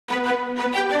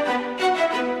Greenlight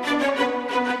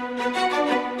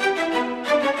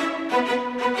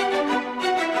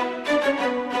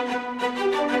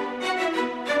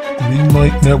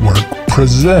Network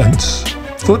presents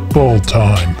Football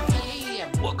Time. Hey,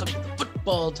 and welcome to the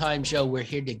Football Time Show. We're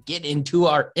here to get into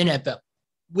our NFL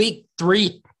Week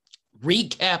 3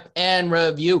 recap and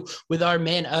review with our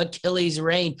man Achilles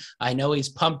Rain. I know he's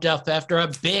pumped up after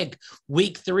a big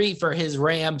Week 3 for his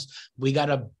Rams. We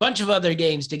got a bunch of other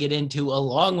games to get into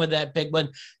along with that big one.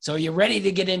 So are you ready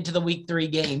to get into the Week 3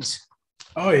 games?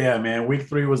 Oh, yeah, man. Week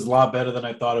 3 was a lot better than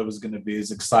I thought it was going to be. It's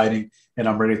exciting, and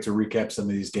I'm ready to recap some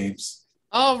of these games.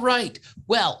 All right.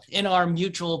 Well, in our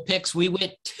mutual picks, we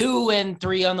went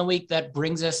 2-3 on the week. That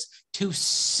brings us to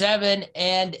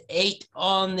 7-8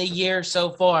 on the year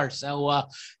so far. So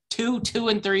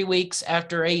 2-3 weeks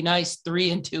after a nice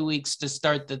 3-2 weeks to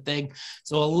start the thing.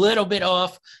 So a little bit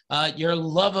off. Your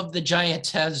love of the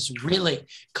Giants has really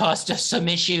cost us some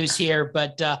issues here,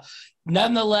 but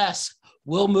nonetheless,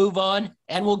 we'll move on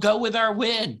and we'll go with our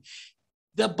win.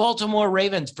 The Baltimore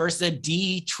Ravens versus the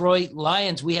Detroit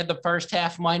Lions. We had the first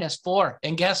half -4.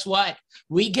 And guess what?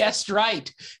 We guessed right.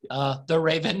 The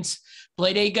Ravens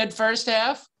played a good first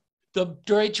half. The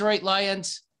Detroit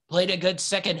Lions played a good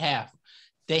second half.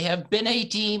 They have been a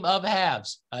team of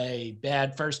halves. A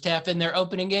bad first half in their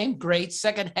opening game. Great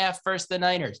second half versus the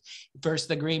Niners. Versus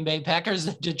the Green Bay Packers,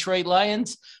 the Detroit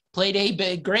Lions played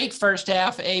a great first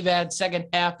half, a bad second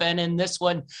half, and in this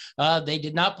one, they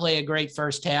did not play a great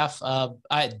first half.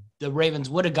 The Ravens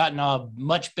would have gotten a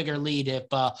much bigger lead if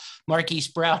Marquise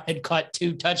Brown had caught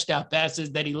 2 touchdown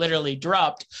passes that he literally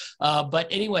dropped. But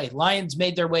anyway, Lions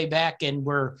made their way back and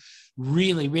were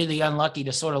really, really unlucky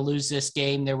to sort of lose this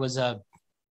game. There was a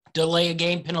delay a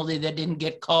game penalty that didn't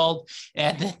get called,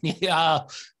 and then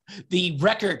the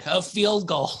record of field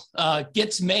goal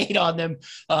gets made on them,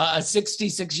 a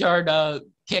 66-yard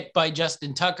kick by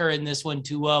Justin Tucker in this one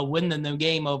to win them the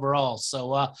game overall. So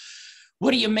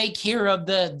what do you make here of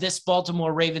this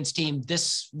Baltimore Ravens team?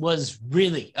 This was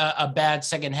really a bad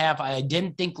second half. I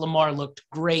didn't think Lamar looked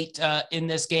great in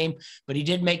this game, but he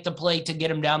did make the play to get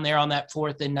him down there on that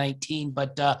 4th and 19.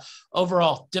 But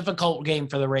overall, difficult game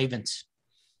for the Ravens.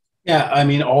 Yeah, I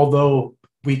mean, although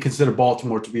we consider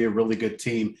Baltimore to be a really good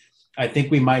team, I think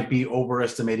we might be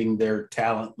overestimating their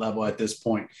talent level at this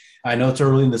point. I know it's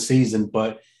early in the season,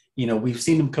 but, you know, we've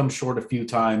seen them come short a few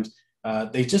times.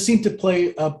 They just seem to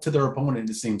play up to their opponent,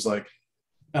 it seems like.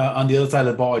 On the other side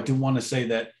of the ball, I do want to say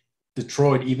that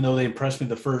Detroit, even though they impressed me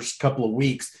the first couple of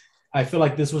weeks, I feel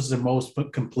like this was their most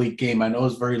complete game. I know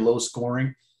it's very low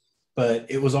scoring, but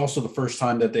it was also the first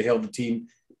time that they held the team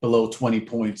below 20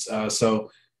 points.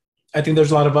 So I think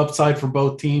there's a lot of upside for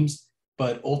both teams,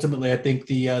 but ultimately I think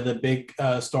the big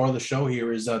star of the show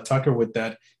here is Tucker with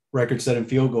that record-setting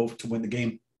field goal to win the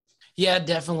game. Yeah,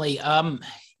 definitely.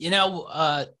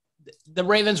 The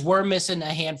Ravens were missing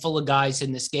a handful of guys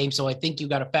in this game, so I think you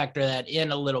got to factor that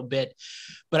in a little bit.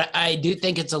 But I do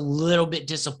think it's a little bit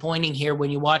disappointing here when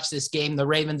you watch this game. The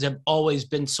Ravens have always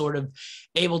been sort of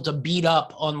able to beat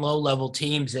up on low-level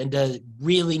teams and to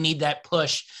really need that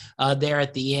push there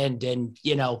at the end. And,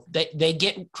 you know, they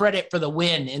get credit for the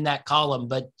win in that column,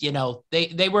 but, you know,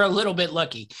 they were a little bit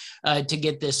lucky to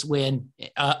get this win,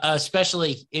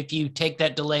 especially if you take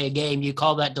that delay a game, you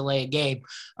call that delay a game.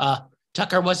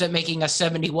 Tucker wasn't making a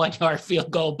 71-yard field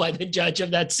goal by the judge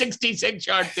of that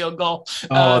 66-yard field goal.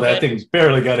 That thing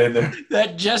barely got in there.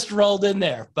 That just rolled in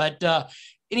there. But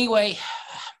anyway,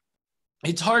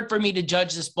 it's hard for me to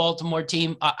judge this Baltimore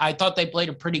team. I thought they played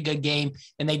a pretty good game,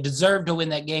 and they deserved to win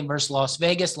that game versus Las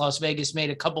Vegas. Las Vegas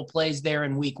made a couple plays there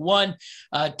in week 1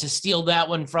 to steal that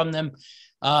one from them.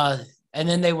 And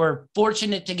then they were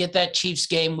fortunate to get that Chiefs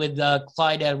game with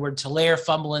Clyde Edwards-Helaire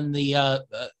fumbling the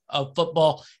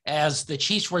football as the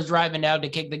Chiefs were driving out to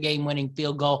kick the game-winning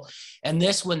field goal. And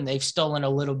this one, they've stolen a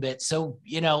little bit. So,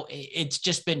 you know, it's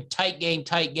just been tight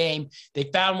game. They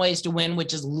found ways to win,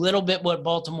 which is a little bit what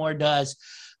Baltimore does.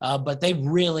 But they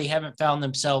really haven't found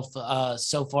themselves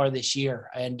so far this year.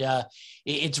 And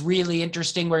it's really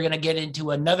interesting. We're going to get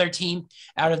into another team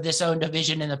out of this own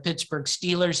division in the Pittsburgh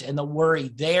Steelers and the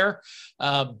worry there.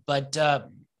 But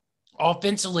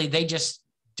offensively, they just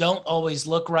don't always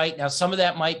look right. Now, some of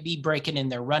that might be breaking in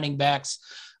their running backs,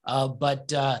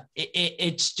 but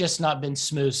it's just not been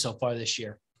smooth so far this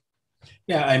year.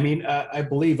 Yeah, I mean, I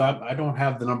believe I don't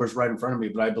have the numbers right in front of me,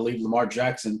 but I believe Lamar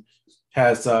Jackson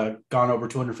has gone over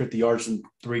 250 yards in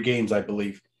 3 games, I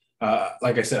believe.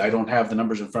 Like I said, I don't have the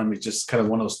numbers in front of me, just kind of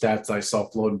one of those stats I saw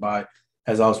floating by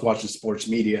as I was watching sports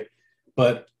media.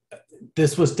 But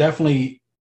this was definitely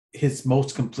his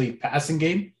most complete passing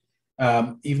game.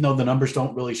 Even though the numbers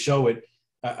don't really show it,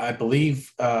 I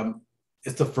believe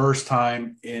it's the first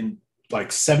time in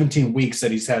like 17 weeks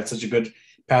that he's had such a good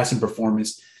passing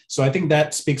performance. So I think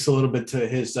that speaks a little bit to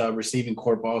his receiving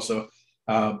corp also.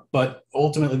 But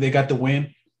ultimately, they got the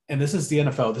win. And this is the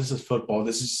NFL. This is football.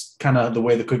 This is kind of the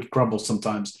way the cookie crumbles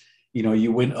sometimes.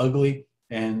 You win ugly,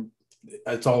 and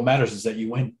that's all that matters is that you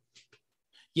win.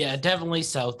 Yeah, definitely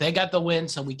so. They got the win,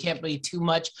 so we can't be too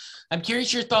much. I'm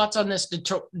curious your thoughts on this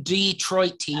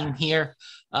Detroit team here.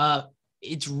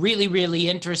 It's really, really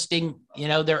interesting.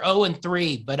 They're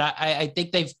 0-3, but I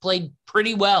think they've played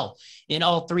pretty well in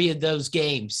all three of those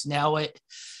games. Now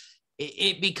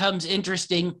it becomes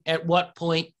interesting at what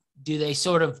point do they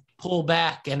sort of pull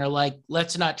back and are like,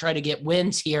 let's not try to get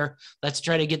wins here. Let's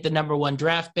try to get the number one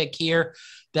draft pick here.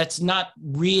 That's not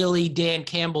really Dan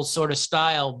Campbell's sort of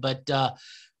style, but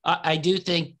I do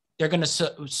think they're going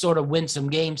to sort of win some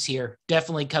games here.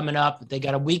 Definitely coming up. They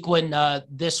got a week win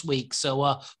this week. So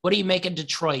what do you make of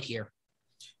Detroit here?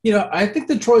 I think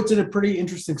Detroit's in a pretty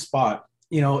interesting spot.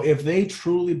 If they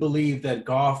truly believe that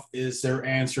Goff is their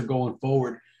answer going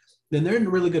forward, then they're in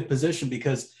a really good position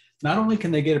because not only can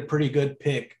they get a pretty good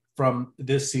pick from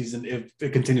this season if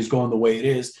it continues going the way it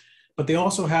is, but they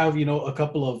also have, a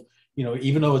couple of,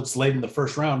 even though it's late in the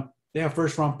first round, they have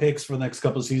first round picks for the next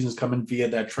couple of seasons coming via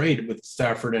that trade with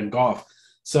Stafford and Goff.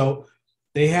 So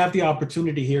they have the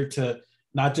opportunity here to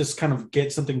not just kind of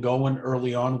get something going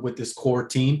early on with this core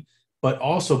team, but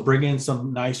also bring in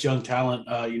some nice young talent,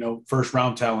 first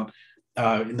round talent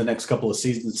in the next couple of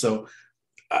seasons. So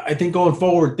I think going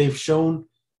forward, they've shown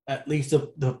at least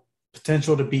the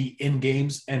potential to be in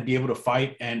games and be able to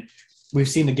fight. And we've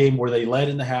seen a game where they led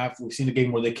in the half. We've seen a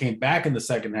game where they came back in the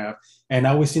second half. And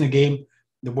now we've seen a game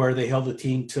where they held the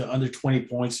team to under 20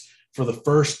 points for the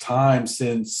first time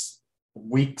since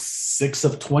week 6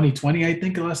 of 2020, I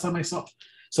think, the last time I saw.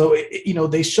 So,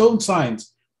 they showed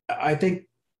signs. I think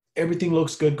everything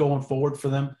looks good going forward for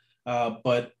them.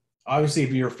 But obviously,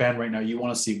 if you're a fan right now, you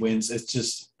want to see wins. It's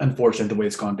just unfortunate the way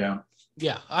it's gone down.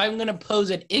 Yeah, I'm going to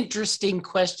pose an interesting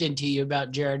question to you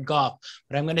about Jared Goff,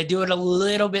 but I'm going to do it a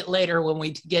little bit later when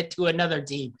we get to another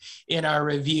team in our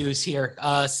reviews here.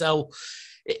 So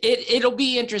it'll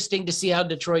be interesting to see how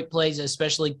Detroit plays,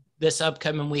 especially this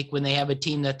upcoming week when they have a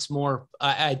team that's more,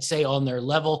 I'd say, on their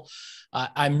level.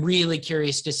 I'm really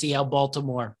curious to see how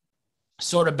Baltimore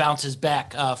sort of bounces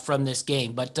back from this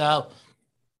game. But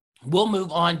we'll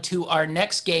move on to our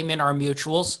next game in our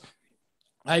mutuals.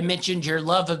 I mentioned your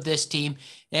love of this team,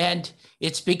 and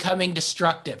it's becoming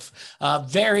destructive,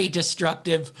 very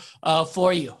destructive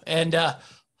for you. And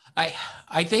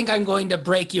I think I'm going to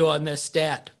break you on this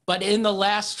stat, but in the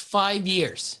last 5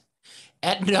 years,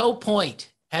 at no point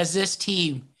has this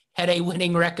team had a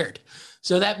winning record.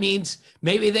 So that means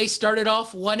maybe they started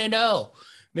off 1-0.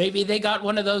 Maybe they got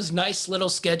one of those nice little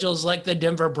schedules like the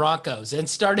Denver Broncos and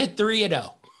started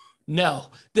 3-0. No,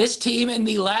 this team in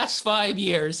the last 5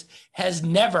 years has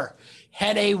never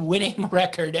had a winning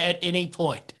record at any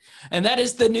point. And that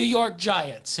is the New York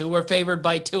Giants, who were favored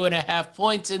by 2.5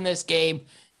 points in this game.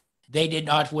 They did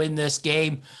not win this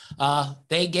game.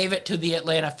 They gave it to the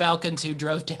Atlanta Falcons, who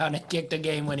drove down and kicked a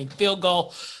game-winning field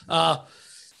goal.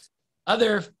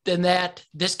 Other than that,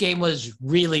 this game was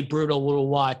really brutal to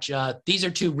watch. These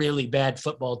are two really bad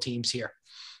football teams here.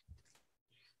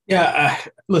 Yeah,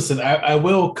 listen, I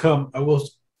will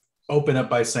open up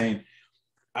by saying,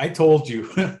 I told you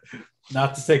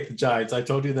not to take the Giants. I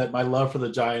told you that my love for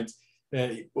the Giants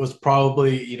was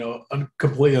probably,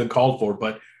 completely uncalled for,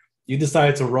 but you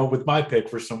decided to roll with my pick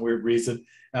for some weird reason.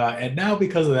 And now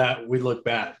because of that, we look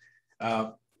bad.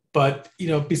 But,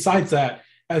 besides that,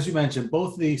 as you mentioned,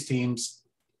 both of these teams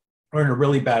are in a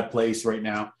really bad place right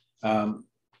now.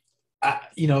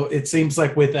 It seems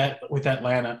like with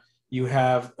Atlanta, you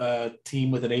have a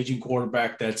team with an aging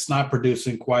quarterback that's not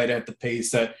producing quite at the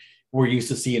pace that we're used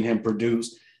to seeing him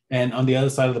produce. And on the other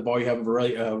side of the ball, you have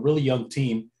a really young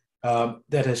team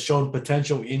that has shown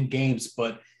potential in games,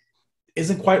 but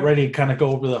isn't quite ready to kind of go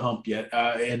over the hump yet.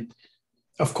 And,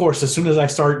 of course, as soon as I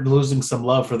start losing some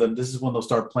love for them, this is when they'll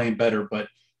start playing better. But,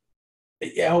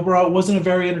 yeah, overall, it wasn't a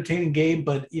very entertaining game,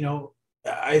 but,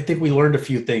 I think we learned a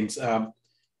few things.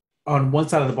 On one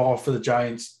side of the ball for the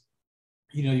Giants,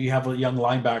 you have a young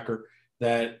linebacker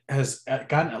that has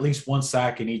gotten at least one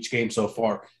sack in each game so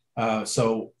far.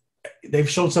 So they've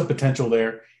shown some potential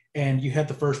there. And you had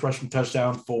the first rushing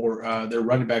touchdown for their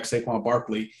running back, Saquon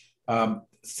Barkley,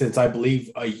 since I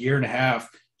believe a year and a half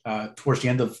towards the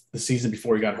end of the season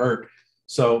before he got hurt.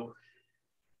 So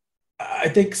I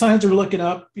think signs are looking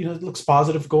up. It looks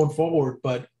positive going forward.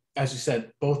 But as you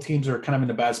said, both teams are kind of in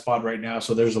a bad spot right now.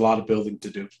 So there's a lot of building to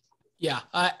do. Yeah,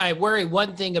 I worry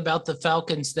one thing about the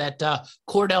Falcons that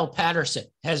Cordell Patterson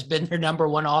has been their number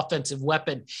one offensive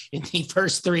weapon in the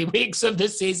first 3 weeks of the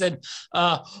season.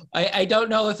 I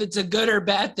don't know if it's a good or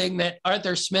bad thing that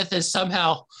Arthur Smith has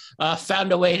somehow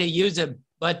found a way to use him,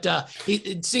 but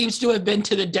it seems to have been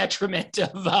to the detriment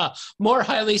of more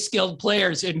highly skilled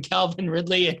players in Calvin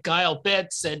Ridley and Kyle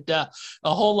Pitts and a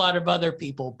whole lot of other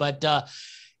people. But,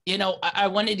 I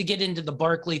wanted to get into the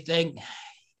Barkley thing.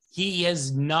 He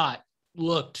has not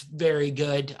looked very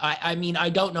good. I mean, I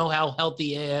don't know how healthy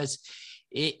he is.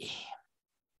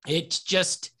 It's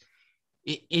just,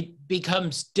 it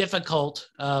becomes difficult,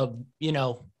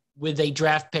 with a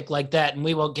draft pick like that. And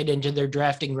we won't get into their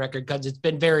drafting record because it's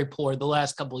been very poor the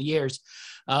last couple of years.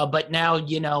 But now,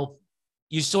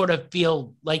 you sort of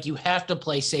feel like you have to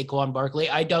play Saquon Barkley.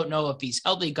 I don't know if he's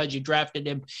healthy because you drafted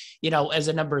him, as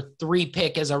a number 3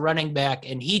 pick as a running back,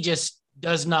 and he just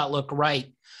does not look right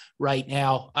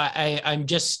now. I'm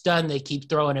just stunned they keep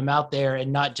throwing him out there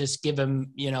and not just give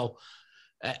him,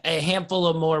 a handful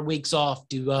of more weeks off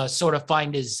to sort of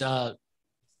find his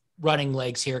running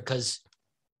legs here. Because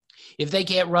if they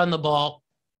can't run the ball,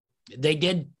 they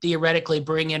did theoretically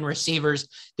bring in receivers.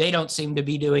 They don't seem to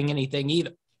be doing anything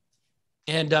either.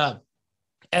 And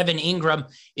Evan Ingram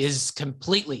is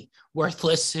completely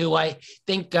worthless, who I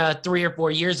think 3 or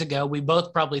 4 years ago, we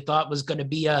both probably thought was going to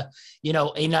be a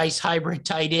nice hybrid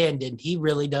tight end, and he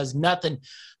really does nothing.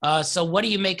 So what do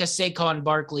you make of Saquon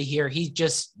Barkley here? He's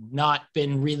just not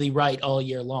been really right all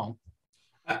year long.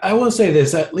 I will say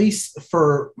this, at least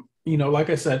for, like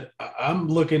I said, I'm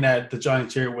looking at the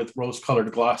Giants here with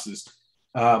rose-colored glasses,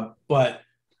 but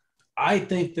I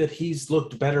think that he's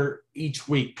looked better each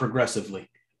week progressively.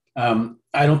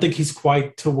 I don't think he's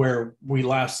quite to where we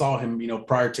last saw him,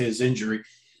 prior to his injury,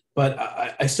 but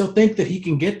I still think that he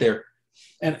can get there.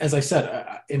 And as I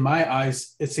said, in my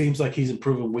eyes, it seems like he's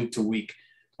improving week to week.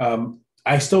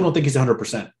 I still don't think he's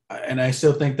 100%. And I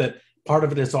still think that part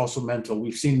of it is also mental.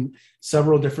 We've seen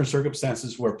several different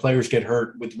circumstances where players get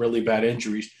hurt with really bad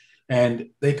injuries and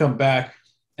they come back.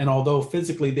 And although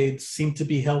physically they seem to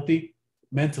be healthy,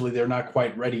 mentally they're not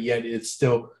quite ready yet. It's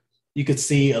still, you could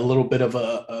see a little bit of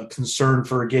a concern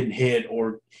for getting hit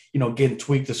or, getting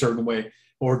tweaked a certain way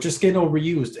or just getting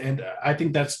overused. And I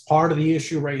think that's part of the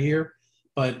issue right here.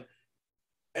 But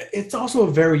it's also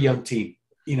a very young team.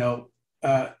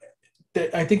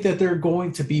 I think that they're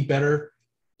going to be better,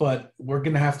 but we're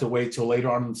going to have to wait till later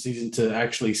on in the season to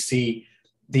actually see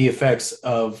the effects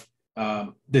of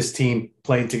this team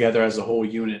playing together as a whole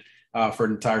unit for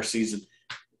an entire season.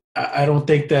 I don't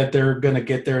think that they're going to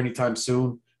get there anytime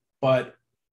soon. But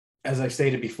as I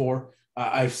stated before,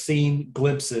 I've seen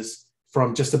glimpses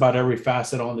from just about every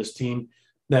facet on this team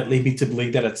that lead me to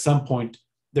believe that at some point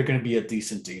they're going to be a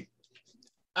decent team.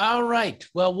 All right.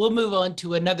 Well, we'll move on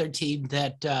to another team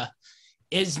that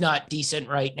is not decent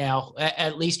right now,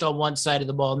 at least on one side of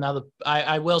the ball. Now,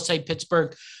 I will say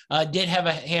Pittsburgh did have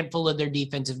a handful of their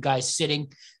defensive guys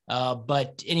sitting.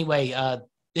 But anyway,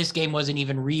 this game wasn't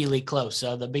even really close.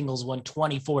 The Bengals won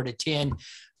 24-10.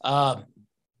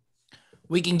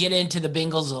 We can get into the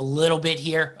Bengals a little bit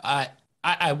here.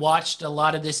 I watched a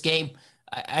lot of this game.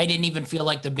 I didn't even feel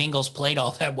like the Bengals played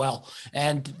all that well.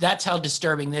 And that's how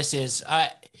disturbing this is.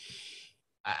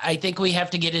 I think we have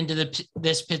to get into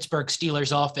this Pittsburgh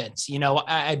Steelers offense.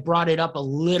 I brought it up a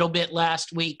little bit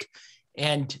last week,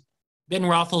 and Ben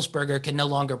Roethlisberger can no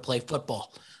longer play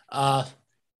football.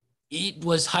 It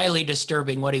was highly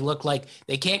disturbing what he looked like.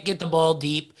 They can't get the ball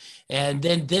deep. And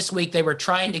then this week they were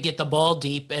trying to get the ball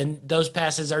deep, and those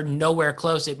passes are nowhere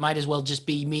close. It might as well just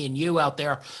be me and you out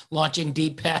there launching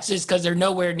deep passes because they're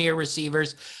nowhere near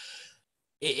receivers.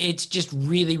 It's just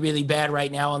really, really bad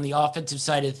right now on the offensive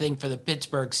side of the thing for the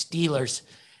Pittsburgh Steelers.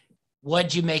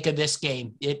 What'd you make of this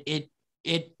game? It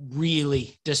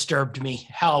really disturbed me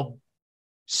how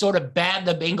sort of bad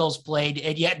the Bengals played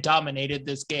and yet dominated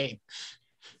this game.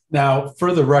 Now,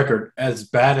 for the record, as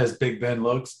bad as Big Ben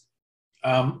looks,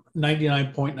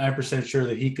 99.9% sure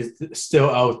that he could still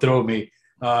outthrow me,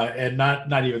 and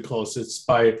not even close. It's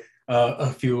by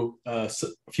a few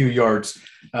yards.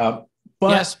 But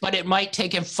yes, but it might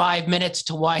take him 5 minutes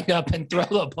to wind up and throw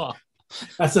the ball.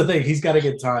 That's the thing. He's got to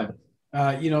get time.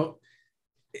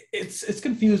 It's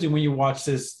confusing when you watch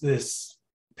this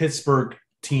Pittsburgh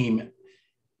team.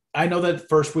 I know that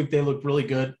first week they looked really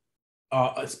good,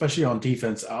 especially on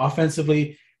defense.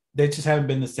 Offensively, they just haven't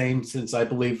been the same since, I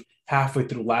believe, halfway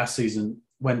through last season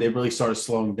when they really started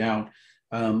slowing down.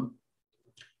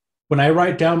 When I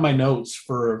write down my notes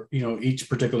for each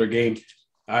particular game,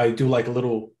 I do like a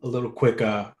little quick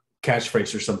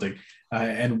catchphrase or something.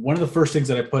 And one of the first things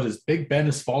that I put is Big Ben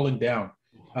is falling down.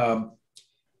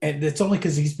 And it's only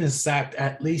because he's been sacked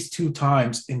at least 2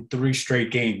 times in 3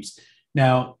 straight games.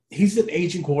 Now, he's an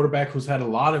aging quarterback who's had a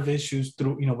lot of issues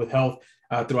with health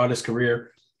throughout his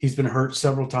career. He's been hurt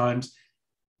several times.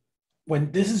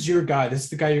 When this is your guy, this is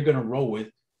the guy you're going to roll with,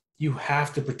 you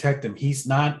have to protect him. He's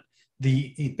not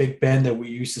the Big Ben that we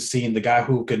used to see, and the guy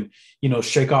who can,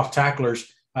 shake off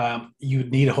tacklers. You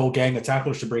need a whole gang of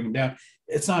tacklers to bring him down.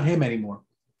 It's not him anymore.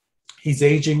 He's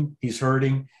aging, he's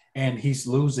hurting, and he's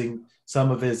losing some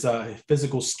of his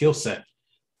physical skill set.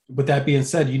 With that being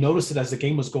said, you notice it as the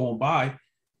game was going by,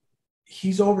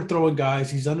 he's overthrowing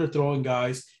guys, he's underthrowing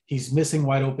guys, he's missing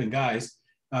wide open guys.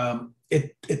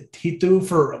 He threw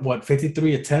for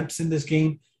 53 attempts in this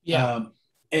game. Yeah.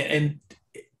 And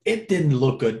it didn't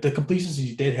look good. The completions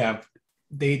he did have,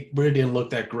 they really didn't look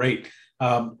that great.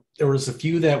 There was a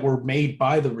few that were made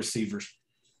by the receivers.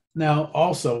 Now,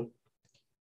 also,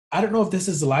 I don't know if this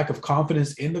is a lack of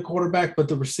confidence in the quarterback, but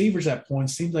the receivers at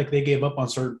points seemed like they gave up on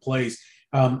certain plays.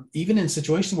 Even in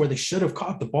situations where they should have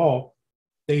caught the ball,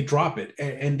 they drop it.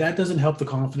 And that doesn't help the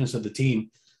confidence of the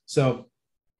team. So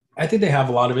I think they have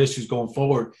a lot of issues going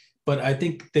forward, but I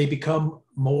think they become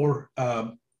more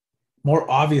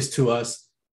obvious to us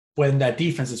when that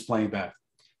defense is playing bad.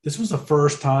 This was the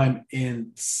first time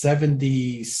in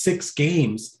 76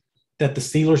 games that the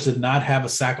Steelers did not have a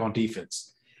sack on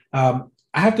defense.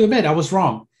 I have to admit, I was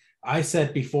wrong. I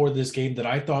said before this game that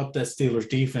I thought that Steelers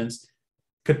defense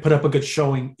could put up a good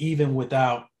showing even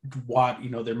without Watt,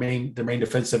 their main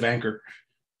defensive anchor.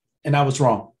 And I was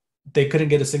wrong. They couldn't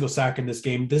get a single sack in this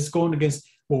game. This is going against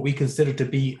what we consider to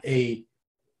be a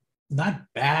not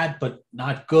bad, but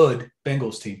not good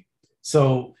Bengals team.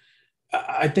 So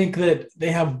I think that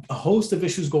they have a host of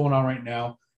issues going on right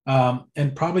now.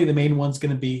 And probably the main one's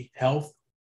going to be health.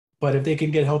 But if they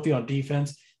can get healthy on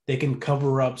defense, they can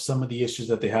cover up some of the issues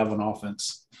that they have on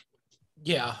offense.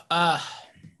 Yeah.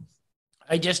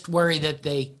 I just worry that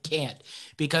they can't,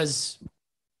 because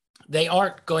they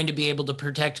aren't going to be able to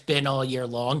protect Ben all year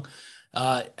long.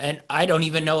 And I don't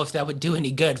even know if that would do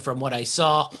any good from what I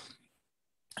saw.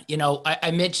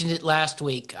 I mentioned it last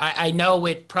week. I know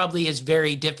it probably is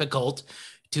very difficult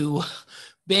to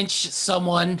bench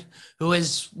someone who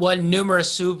has won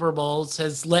numerous Super Bowls,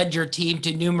 has led your team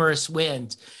to numerous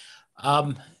wins.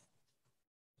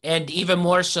 And even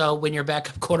more so when your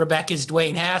backup quarterback is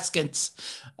Dwayne Haskins.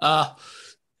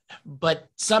 But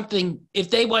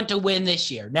if they want to win this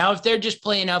year, now, if they're just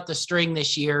playing out the string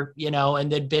this year,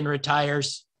 and then Ben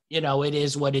retires, it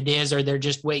is what it is, or they're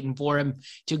just waiting for him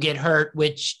to get hurt,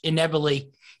 which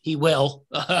inevitably he will,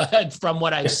 from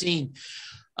what I've seen.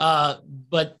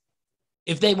 But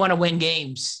if they want to win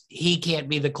games, he can't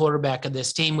be the quarterback of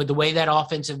this team with the way that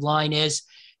offensive line is.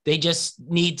 They just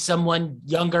need someone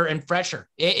younger and fresher.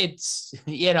 It's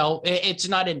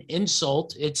not an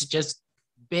insult. It's just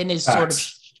Ben is sort of,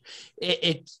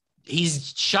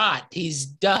 he's shot, he's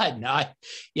done,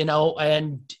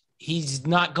 and he's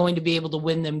not going to be able to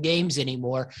win them games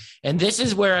anymore. And this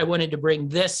is where I wanted to bring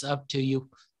this up to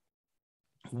you.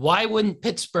 Why wouldn't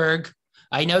Pittsburgh,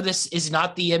 I know this is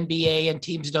not the NBA and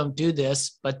teams don't do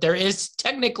this, but there is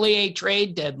technically a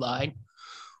trade deadline.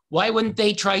 Why wouldn't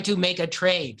they try to make a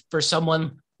trade for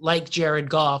someone like Jared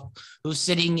Goff, who's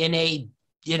sitting in a,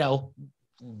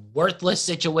 worthless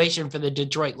situation for the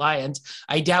Detroit Lions?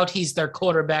 I doubt he's their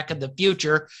quarterback of the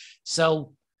future.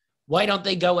 So why don't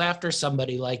they go after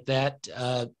somebody like that?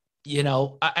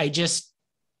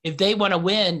 If they want to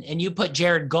win and you put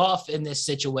Jared Goff in this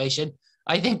situation,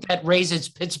 I think that raises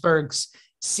Pittsburgh's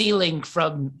ceiling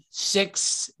from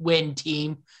 6-win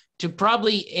team to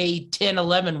probably a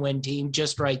 10-11 win team,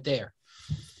 just right there.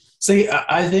 See,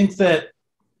 I think that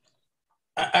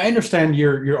I understand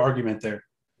your argument there,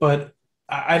 but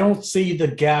I don't see the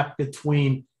gap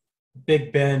between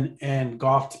Big Ben and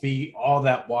Goff to be all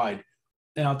that wide.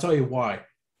 And I'll tell you why.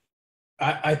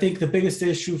 I think the biggest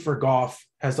issue for Goff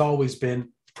has always been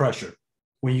pressure.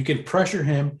 When you can pressure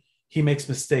him, he makes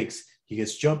mistakes. He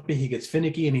gets jumpy, he gets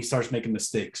finicky, and he starts making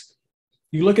mistakes.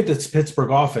 You look at this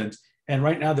Pittsburgh offense, and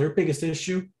right now their biggest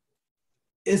issue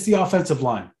is the offensive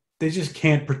line. They just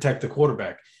can't protect the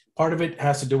quarterback. Part of it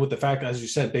has to do with the fact, as you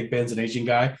said, Big Ben's an aging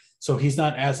guy, so he's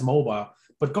not as mobile.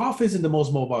 But Goff isn't the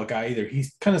most mobile guy either. He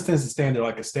kind of tends to stand there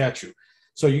like a statue.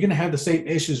 So you're going to have the same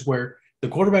issues where the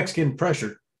quarterback's getting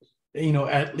pressured.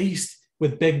 At least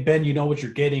with Big Ben, you know what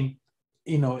you're getting,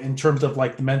 in terms of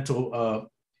like the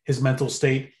his mental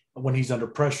state when he's under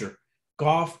pressure.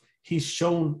 Goff, he's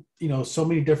shown, so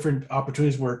many different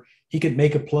opportunities where he could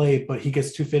make a play, but he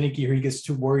gets too finicky or he gets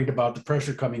too worried about the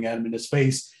pressure coming at him in his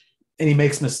face, and he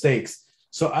makes mistakes.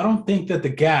 So I don't think that the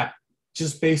gap,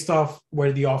 just based off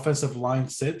where the offensive line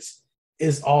sits,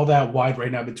 is all that wide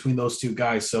right now between those two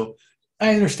guys. So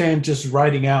I understand just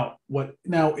writing out what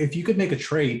now, if you could make a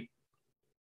trade,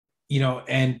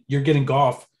 and you're getting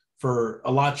Goff for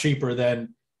a lot cheaper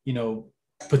than,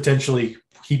 potentially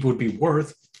he would be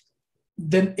worth,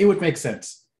 then it would make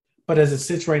sense. But as it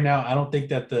sits right now, I don't think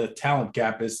that the talent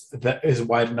gap is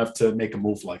wide enough to make a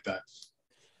move like that.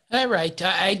 All right.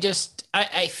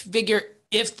 I figure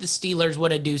if the Steelers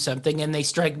want to do something, and they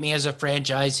strike me as a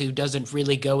franchise who doesn't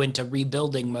really go into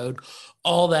rebuilding mode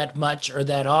all that much or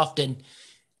that often,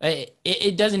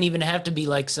 it doesn't even have to be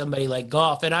like somebody like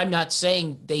Goff. And I'm not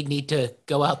saying they need to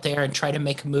go out there and try to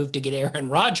make a move to get Aaron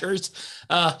Rodgers,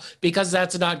 because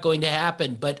that's not going to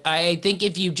happen. But I think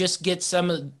if you just get some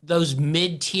of those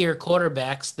mid-tier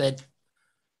quarterbacks that,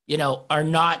 are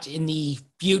not in the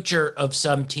future of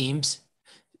some teams,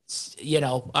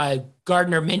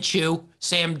 Gardner Minshew,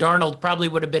 Sam Darnold probably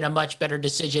would have been a much better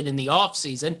decision in the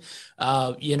offseason,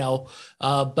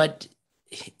 but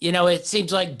it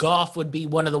seems like Goff would be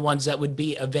one of the ones that would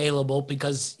be available,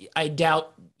 because I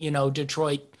doubt,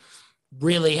 Detroit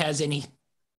really has any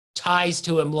ties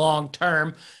to him long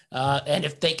term. And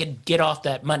if they could get off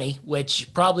that money,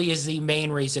 which probably is the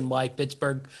main reason why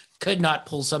Pittsburgh could not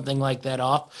pull something like that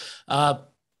off,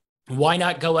 why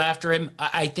not go after him?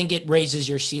 I think it raises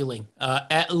your ceiling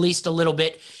at least a little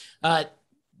bit,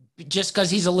 just because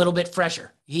he's a little bit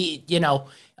fresher.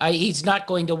 He's not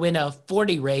going to win a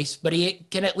 40 race, but he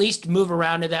can at least move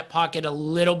around in that pocket a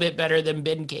little bit better than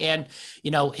Ben can.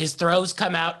 His throws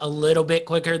come out a little bit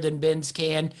quicker than Ben's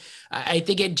can. I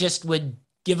think it just would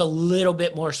give a little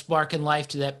bit more spark and life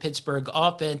to that Pittsburgh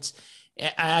offense.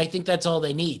 I think that's all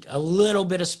they need, a little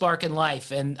bit of spark and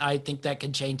life. And I think that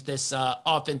can change this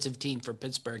offensive team for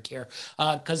Pittsburgh here,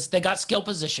 because they got skill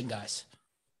position guys.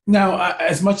 Now,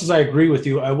 as much as I agree with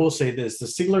you, I will say this. The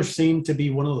Steelers seem to be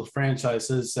one of the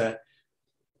franchises that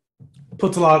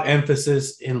puts a lot of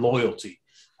emphasis in loyalty.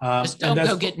 Just don't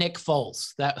go get Nick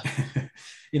Foles. That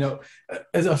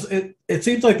it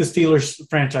seems like the Steelers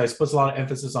franchise puts a lot of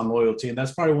emphasis on loyalty, and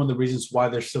that's probably one of the reasons why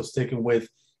they're still sticking with,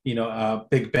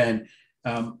 Big Ben.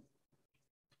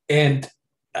 And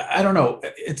I don't know.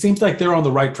 It seems like they're on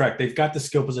the right track. They've got the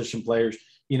skill position players.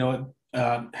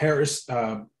 Harris,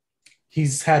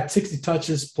 he's had 60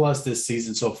 touches plus this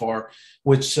season so far,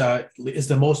 which is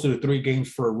the most of the 3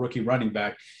 games for a rookie running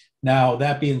back. Now,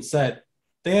 that being said,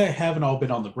 they haven't all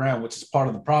been on the ground, which is part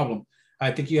of the problem.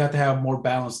 I think you have to have a more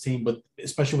balanced team, but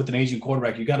especially with an aging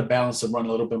quarterback, you got to balance and run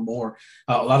a little bit more.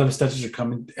 A lot of his touches are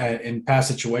coming in pass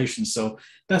situations, so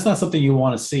that's not something you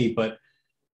want to see. But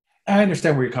I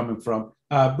understand where you're coming from.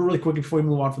 But really quickly, before we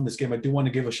move on from this game, I do want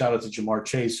to give a shout out to Jamar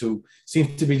Chase, who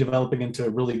seems to be developing into a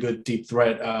really good deep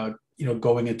threat.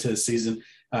 Going into the season,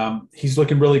 he's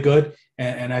looking really good,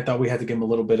 and I thought we had to give him a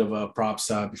little bit of props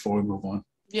before we move on.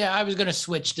 Yeah, I was going to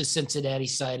switch to Cincinnati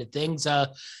side of things.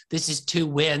 This is 2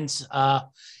 wins. I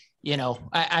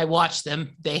watched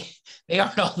them. They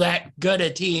aren't all that good a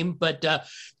team, but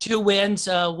 2 wins.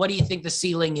 What do you think the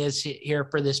ceiling is here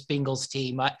for this Bengals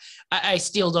team? I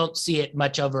still don't see it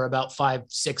much over about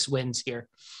 5-6 wins here.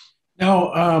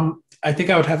 No, I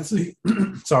think I would have to see.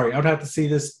 I would have to see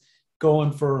this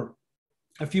going for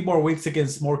a few more weeks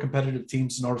against more competitive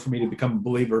teams in order for me to become a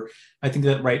believer. I think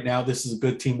that right now this is a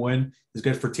good team win. It's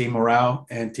good for team morale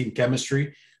and team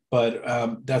chemistry, but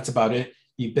that's about it.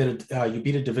 You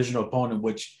beat a divisional opponent,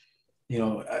 which,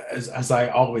 as I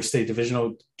always say,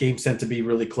 divisional games tend to be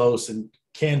really close and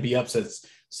can be upsets.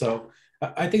 So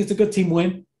I think it's a good team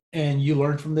win, and you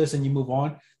learn from this and you move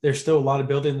on. There's still a lot of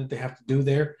building that they have to do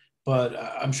there, but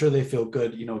I'm sure they feel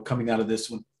good, coming out of this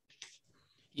one.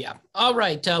 Yeah. All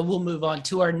right. We'll move on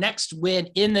to our next win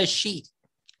in the sheet,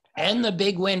 and the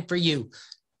big win for you.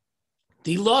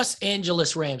 The Los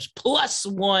Angeles Rams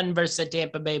 +1 versus the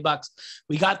Tampa Bay Bucks.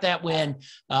 We got that win.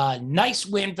 Nice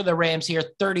win for the Rams here,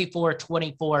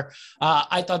 34-24.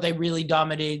 I thought they really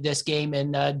dominated this game,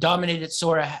 and dominated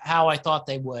sort of how I thought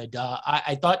they would.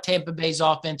 I thought Tampa Bay's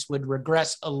offense would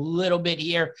regress a little bit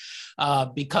here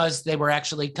because they were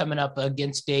actually coming up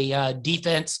against a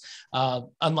defense,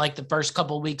 unlike the first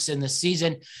couple of weeks in the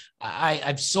season.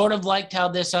 I've sort of liked how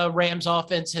this Rams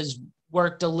offense has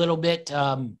worked a little bit.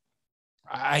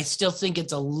 I still think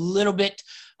it's a little bit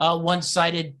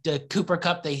one-sided Cooper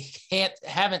Cup. They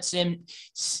haven't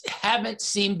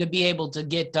seemed to be able to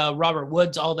get Robert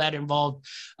Woods all that involved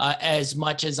as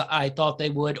much as I thought they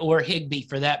would, or Higbee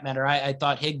for that matter. I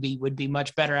thought Higbee would be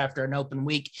much better after an open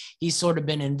week. He's sort of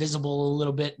been invisible a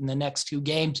little bit in the next 2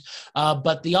 games,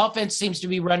 but the offense seems to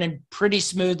be running pretty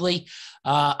smoothly.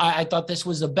 I thought this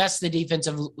was the best the defense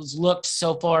has looked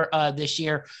so far this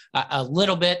year. A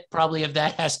little bit probably of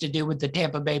that has to do with the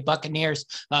Tampa Bay Buccaneers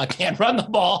can't run the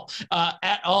ball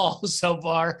at all so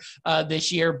far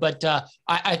this year. But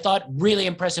I thought really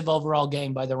impressive overall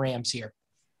game by the Rams here.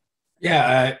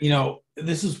 Yeah,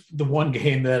 this is the one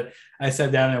game that I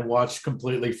sat down and watched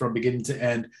completely from beginning to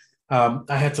end. I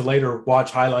had to later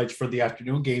watch highlights for the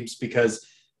afternoon games because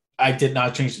I did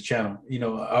not change the channel.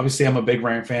 Obviously I'm a big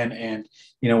Ram fan, and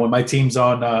when my team's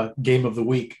on game of the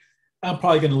week, I'm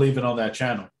probably going to leave it on that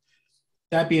channel.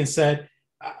 That being said,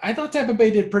 I thought Tampa Bay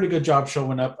did a pretty good job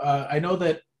showing up. I know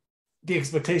that the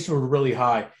expectations were really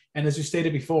high, and as you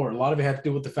stated before, a lot of it had to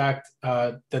do with the fact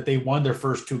that they won their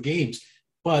first 2 games,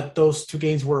 but those 2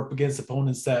 games were up against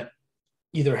opponents that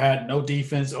either had no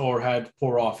defense or had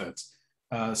poor offense.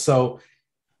 How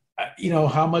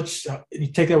much you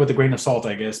take that with a grain of salt,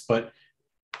 I guess, but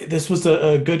this was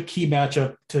a good key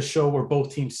matchup to show where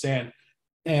both teams stand.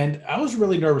 And I was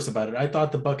really nervous about it. I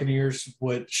thought the Buccaneers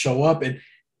would show up. And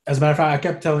as a matter of fact, I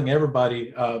kept telling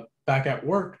everybody back at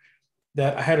work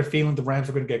that I had a feeling the Rams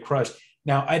were going to get crushed.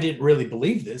 Now, I didn't really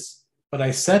believe this, but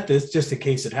I said this just in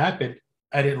case it happened.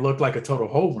 I didn't look like a total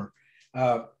homer.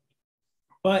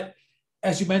 But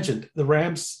as you mentioned, the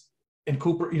Rams and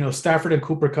Cooper, Stafford and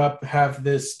Cooper Kupp have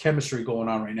this chemistry going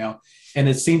on right now. And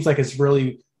it seems like it's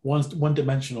really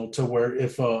one-dimensional to where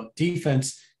if a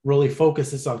defense really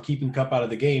focuses on keeping Kupp out of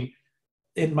the game,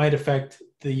 it might affect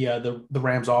the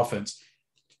Rams offense.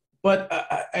 But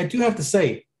I do have to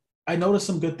say, I noticed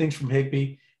some good things from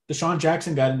Higbee. Deshaun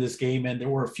Jackson got in this game, and there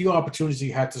were a few opportunities he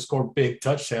had to score big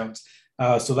touchdowns.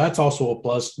 So that's also a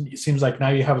plus. It seems like now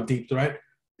you have a deep threat.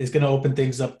 It's going to open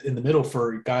things up in the middle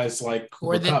for guys like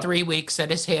Cooper Kupp. Or the 3 weeks that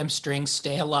his hamstrings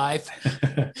stay alive.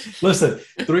 Listen,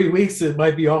 3 weeks, it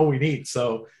might be all we need.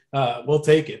 So we'll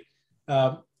take it.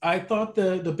 I thought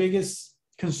the biggest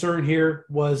concern here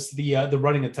was the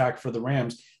running attack for the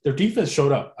Rams. Their defense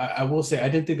showed up. I will say I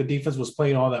didn't think the defense was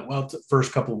playing all that well the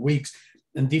first couple of weeks,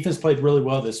 and defense played really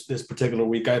well this particular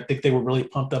week. I think they were really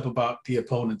pumped up about the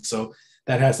opponent, so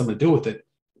that has something to do with it.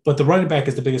 But the running back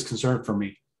is the biggest concern for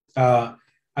me.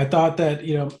 I thought that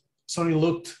Sonny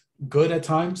looked good at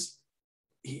times.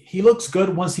 He looks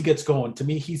good once he gets going. To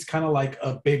me, he's kind of like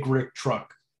a big rig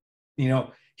truck.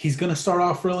 He's going to start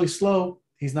off really slow.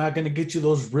 He's not going to get you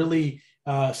those really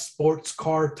sports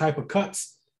car type of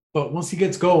cuts. But once he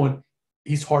gets going,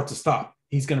 he's hard to stop.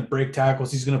 He's going to break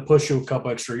tackles. He's going to push you a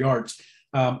couple extra yards.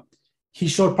 He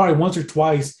showed probably once or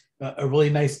twice a really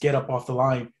nice get up off the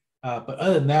line. But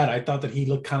other than that, I thought that he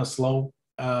looked kind of slow.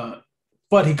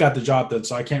 But he got the job done,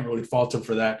 so I can't really fault him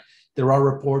for that. There are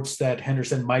reports that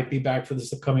Henderson might be back for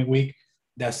this upcoming week.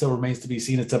 That still remains to be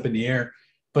seen. It's up in the air.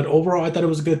 But overall, I thought it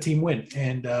was a good team win.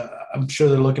 And I'm sure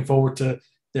they're looking forward to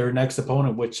their next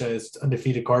opponent, which is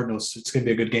undefeated Cardinals. It's going to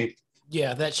be a good game.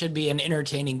 Yeah, that should be an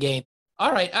entertaining game.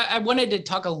 All right, I wanted to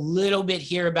talk a little bit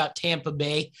here about Tampa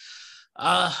Bay.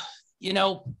 I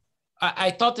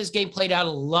thought this game played out a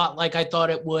lot like I thought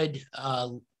it would.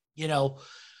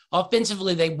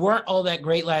 Offensively, they weren't all that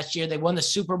great last year. They won the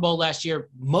Super Bowl last year,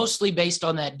 mostly based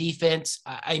on that defense.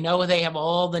 I know they have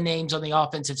all the names on the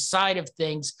offensive side of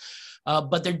things,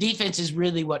 but their defense is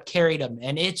really what carried them,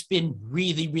 and it's been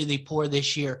really, really poor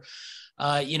this year.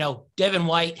 Devin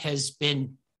White has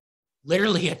been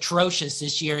literally atrocious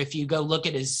this year. If you go look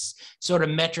at his sort of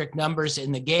metric numbers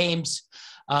in the games,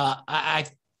 I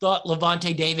thought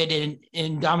Levante David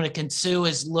and Dominican Sue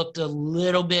has looked a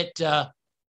little bit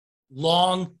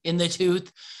long in the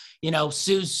tooth.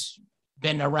 Sue's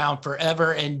been around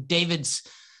forever, and David's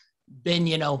been,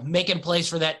 making plays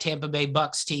for that Tampa Bay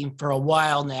Bucks team for a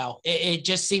while now. It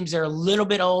just seems they're a little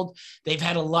bit old. They've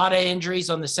had a lot of injuries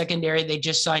on the secondary. They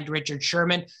just signed Richard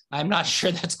Sherman. I'm not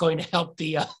sure that's going to help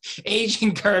the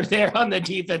aging curve there on the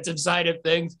defensive side of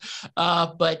things.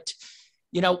 But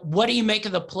what do you make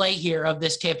of the play here of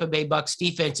this Tampa Bay Bucks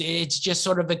defense? It's just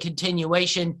sort of a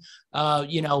continuation,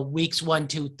 weeks 1,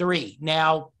 2, 3.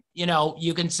 Now,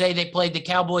 you can say they played the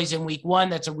Cowboys in week 1.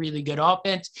 That's a really good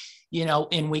offense.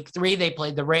 In week 3, they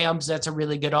played the Rams. That's a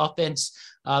really good offense.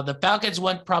 The Falcons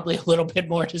one probably a little bit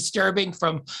more disturbing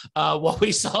from what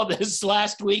we saw this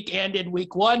last week and in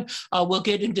week 1. We'll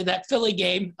get into that Philly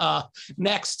game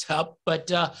next up.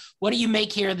 But what do you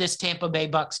make here of this Tampa Bay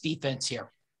Bucks defense here?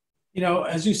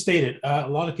 As you stated, a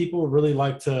lot of people would really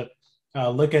like to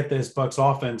look at this Bucs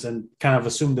offense and kind of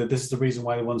assume that this is the reason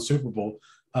why they won the Super Bowl.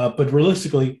 But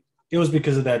realistically, it was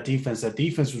because of that defense. That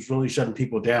defense was really shutting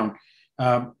people down.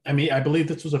 I believe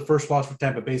this was the first loss for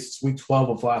Tampa Bay since week 12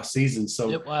 of last season. So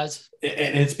it was,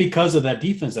 and it's because of that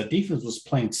defense. That defense was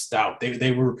playing stout.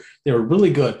 They were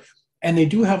really good, and they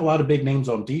do have a lot of big names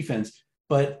on defense.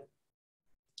 But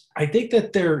I think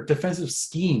that their defensive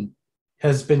scheme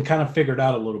has been kind of figured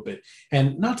out a little bit.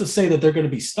 And not to say that they're going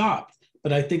to be stopped,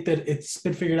 but I think that it's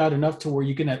been figured out enough to where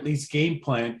you can at least game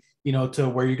plan, to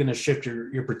where you're going to shift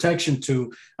your protection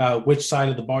to which side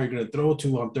of the ball you're going to throw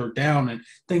to on third down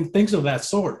and things of that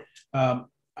sort.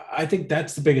 I think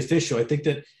that's the biggest issue. I think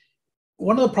that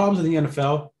one of the problems in the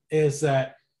NFL is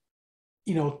that,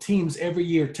 teams every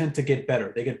year tend to get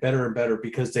better. They get better and better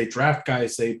because they draft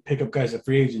guys, they pick up guys at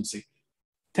free agency.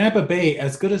 Tampa Bay,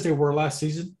 as good as they were last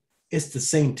season, it's the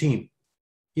same team.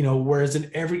 Whereas in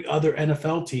every other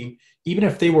NFL team, even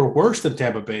if they were worse than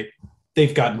Tampa Bay,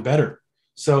 they've gotten better.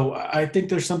 So I think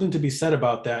there's something to be said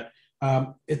about that.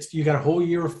 You got a whole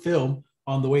year of film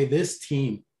on the way this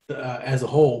team as a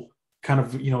whole kind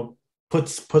of,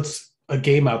 puts a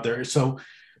game out there. So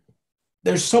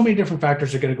there's so many different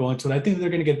factors that are going to go into it. I think they're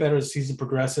going to get better as the season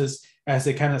progresses, as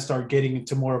they kind of start getting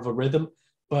into more of a rhythm.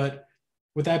 But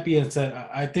with that being said,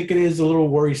 I think it is a little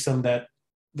worrisome that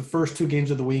the first two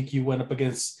games of the week you went up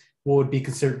against what would be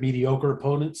considered mediocre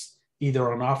opponents,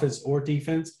 either on offense or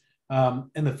defense.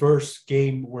 In the first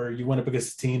game where you went up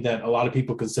against a team that a lot of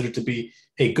people consider to be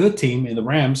a good team in the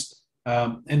Rams,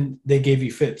 and they gave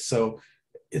you fits. So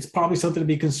it's probably something to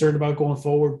be concerned about going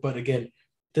forward. But again,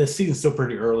 the season's still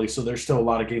pretty early, so there's still a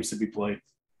lot of games to be played.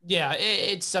 Yeah,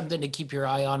 it's something to keep your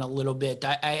eye on a little bit.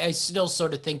 I still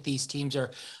sort of think these teams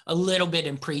are a little bit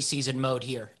in preseason mode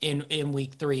here in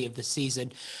week 3 of the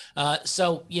season.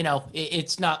 So,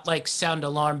 it's not like sound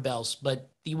alarm bells, but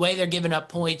the way they're giving up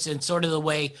points and sort of the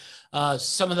way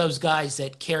some of those guys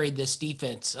that carried this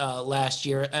defense last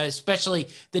year, especially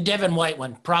the Devin White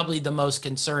one, probably the most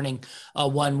concerning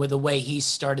one with the way he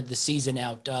started the season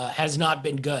out, has not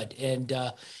been good. And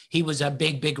he was a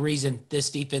big reason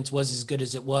this defense was as good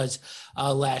as it was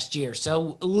last year.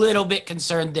 So a little bit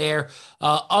concerned there.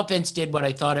 Offense did what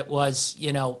I thought it was.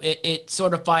 It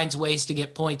sort of finds ways to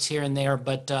get points here and there,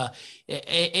 but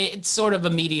it's sort of a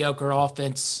mediocre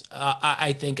offense,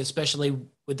 I think, especially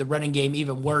with the running game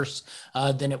even worse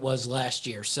than it was last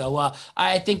year. So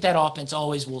I think that offense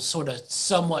always will sort of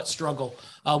somewhat struggle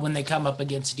when they come up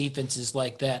against defenses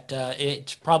like that.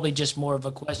 It's probably just more of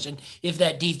a question if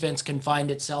that defense can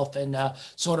find itself and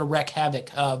sort of wreak havoc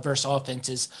versus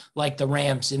offenses like the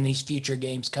Rams in these future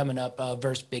games coming up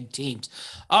versus big teams.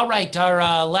 All right,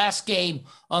 our last game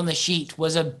on the sheet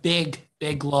was a big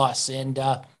loss, and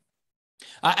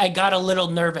I got a little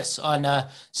nervous on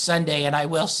Sunday, and I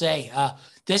will say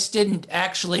this didn't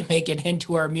actually make it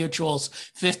into our mutuals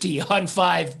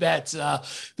 50-on-5 bets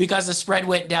because the spread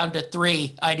went down to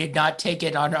 3. I did not take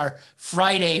it on our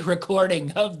Friday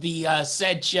recording of the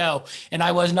said show, and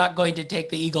I was not going to take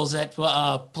the Eagles at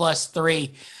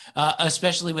 +3.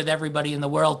 Especially with everybody in the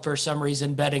world for some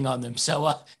reason betting on them.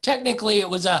 So technically it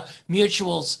was a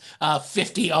mutuals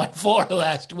 50-on-4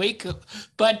 last week.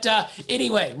 But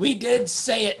anyway, we did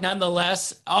say it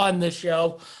nonetheless on the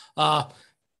show.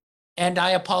 And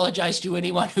I apologize to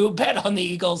anyone who bet on the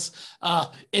Eagles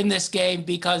in this game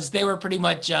because they were pretty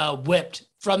much whipped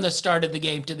from the start of the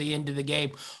game to the end of the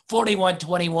game,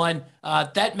 41-21.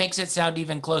 That makes it sound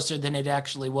even closer than it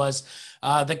actually was.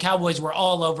 The Cowboys were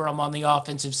all over them on the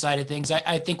offensive side of things.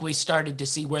 I think we started to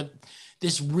see where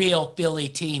this real Philly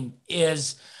team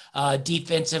is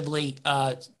defensively,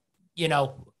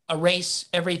 erase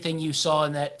everything you saw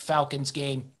in that Falcons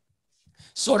game,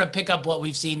 sort of pick up what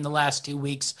we've seen the last 2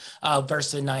 weeks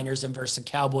versus the Niners and versus the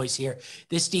Cowboys here.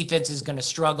 This defense is going to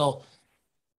struggle.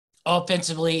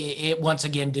 Offensively, it once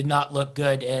again did not look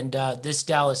good. And this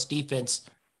Dallas defense,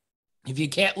 if you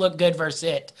can't look good versus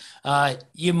it,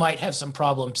 you might have some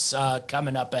problems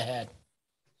coming up ahead.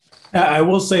 I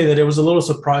will say that it was a little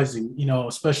surprising,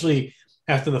 especially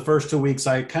after the first 2 weeks.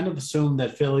 I kind of assumed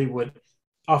that Philly would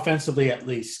offensively at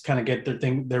least kind of get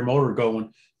their motor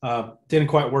going. Didn't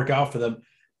quite work out for them.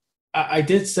 I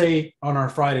did say on our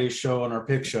Friday show, on our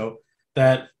pick show,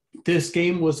 that this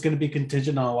game was going to be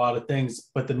contingent on a lot of things,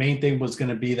 but the main thing was going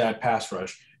to be that pass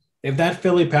rush. If that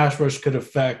Philly pass rush could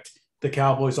affect the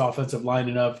Cowboys offensive line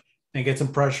enough and get some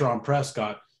pressure on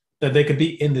Prescott, that they could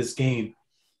be in this game.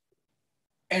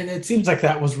 And it seems like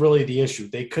that was really the issue.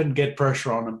 They couldn't get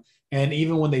pressure on him. And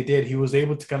even when they did, he was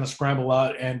able to kind of scramble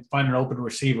out and find an open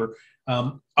receiver.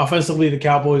 Offensively, the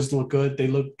Cowboys look good. They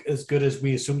look as good as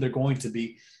we assume they're going to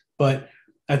be. But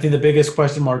I think the biggest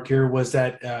question mark here was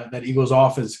that Eagles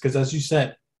offense, because as you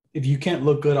said, if you can't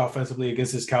look good offensively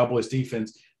against this Cowboys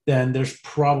defense, then there's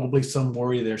probably some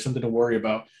worry there, something to worry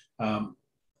about.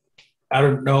 I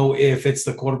don't know if it's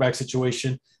the quarterback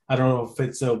situation. I don't know if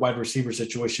it's a wide receiver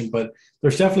situation, but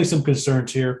there's definitely some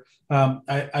concerns here.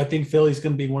 I think Philly's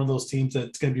going to be one of those teams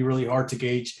that's going to be really hard to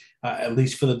gauge, at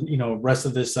least for the rest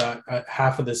of this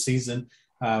half of the season.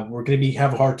 We're going to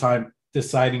have a hard time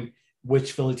deciding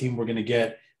which Philly team we're going to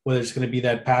get, whether it's going to be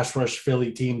that pass rush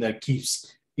Philly team that keeps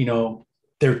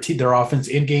their offense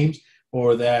in games,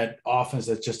 or that offense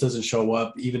that just doesn't show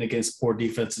up even against poor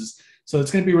defenses. So it's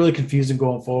going to be really confusing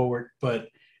going forward. But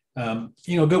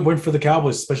good win for the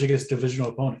Cowboys, especially against a divisional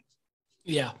opponent.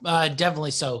 Yeah,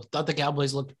 definitely so. Thought the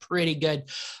Cowboys looked pretty good.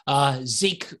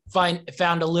 Zeke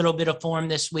found a little bit of form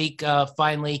this week.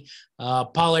 Finally,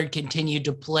 Pollard continued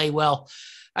to play well.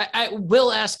 I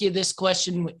will ask you this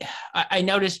question. I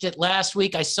noticed it last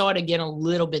week. I saw it again a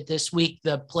little bit this week,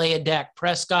 the play of Dak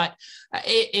Prescott.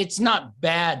 It's not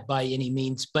bad by any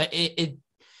means, but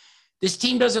this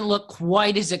team doesn't look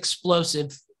quite as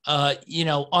explosive,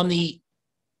 on the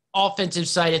offensive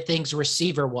side of things,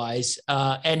 receiver wise,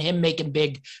 and him making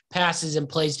big passes and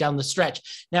plays down the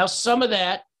stretch. Now, some of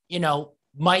that,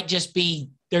 might just be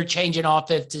they're changing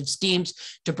offensive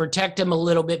schemes to protect him a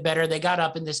little bit better. They got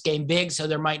up in this game big, so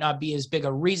there might not be as big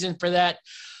a reason for that.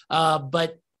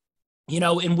 But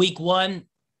in week one,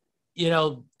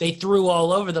 they threw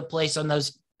all over the place on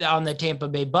the Tampa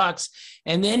Bay Bucks.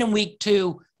 And then in week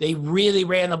two, they really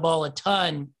ran the ball a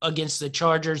ton against the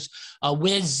Chargers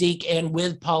with Zeke and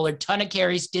with Pollard. Ton of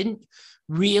carries, didn't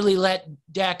really let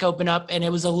Dak open up, and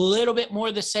it was a little bit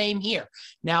more the same here.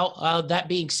 Now, that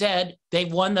being said,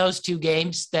 they've won those two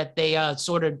games that they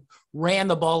sort of ran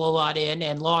the ball a lot in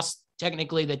and lost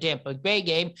technically the Tampa Bay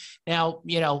game. Now,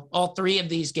 all three of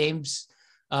these games,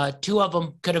 two of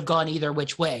them could have gone either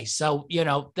which way. So,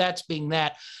 that's being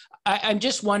that. I'm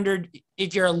just wondered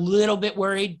if you're a little bit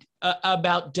worried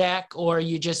about Dak, or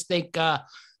you just think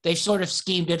they've sort of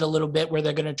schemed it a little bit where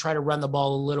they're going to try to run the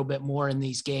ball a little bit more in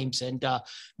these games and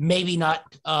maybe not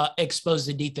expose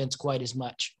the defense quite as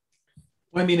much.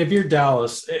 Well, I mean, if you're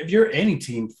Dallas, if you're any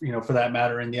team, for that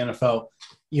matter in the NFL,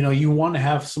 you want to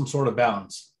have some sort of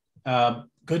balance.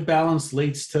 Good balance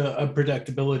leads to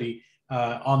unpredictability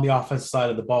on the offensive side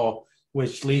of the ball,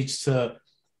 which leads to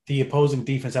the opposing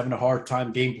defense having a hard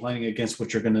time game planning against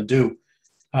what you're going to do.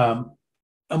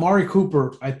 Amari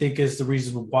Cooper, I think, is the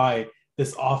reason why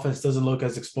this offense doesn't look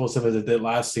as explosive as it did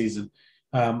last season.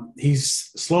 He's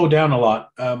slowed down a lot.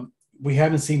 We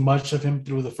haven't seen much of him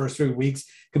through the first 3 weeks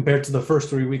compared to the first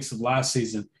 3 weeks of last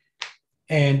season.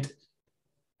 And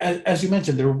as you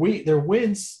mentioned, their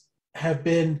wins have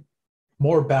been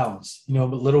more balanced, a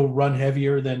little run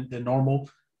heavier than normal.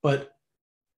 But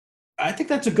I think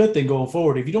that's a good thing going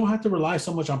forward. If you don't have to rely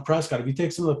so much on Prescott, if you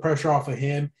take some of the pressure off of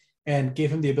him and give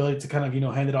him the ability to kind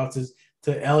of, hand it off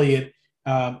to Elliott,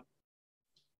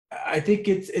 I think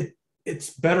it's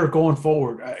better going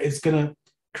forward. It's going to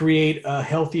create a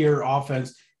healthier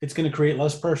offense. It's going to create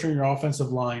less pressure in your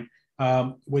offensive line,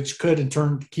 which could in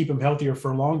turn keep him healthier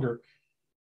for longer.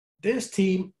 This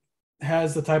team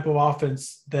has the type of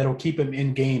offense that'll keep him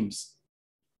in games.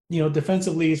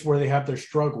 Defensively is where they have their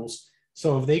struggles.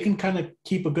 So if they can kind of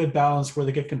keep a good balance where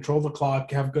they can control the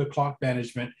clock, have good clock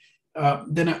management,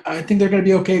 then I think they're going to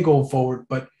be okay going forward.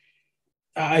 But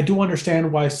I do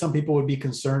understand why some people would be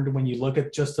concerned when you look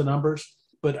at just the numbers.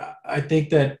 But I think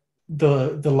that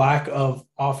the lack of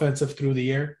offense through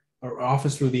the air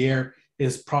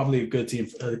is probably a good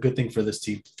thing for this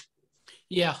team.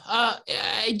 Yeah,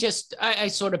 I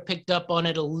sort of picked up on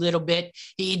it a little bit.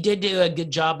 He did do a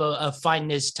good job of finding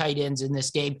his tight ends in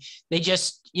this game. They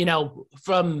just,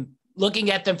 from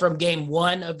looking at them from game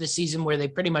one of the season where they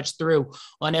pretty much threw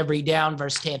on every down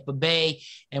versus Tampa Bay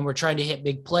and were trying to hit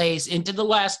big plays, into the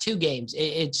last two games,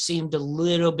 it seemed a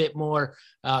little bit more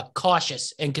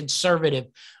cautious and conservative.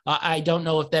 I don't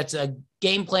know if that's a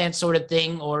game plan sort of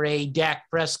thing or a Dak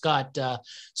Prescott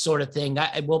sort of thing.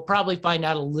 We'll probably find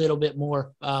out a little bit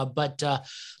more, but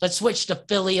let's switch to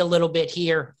Philly a little bit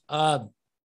here.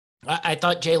 I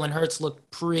thought Jalen Hurts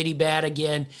looked pretty bad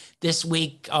again this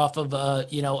week off of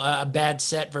a bad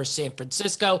set versus San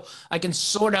Francisco. I can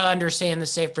sort of understand the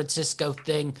San Francisco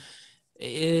thing.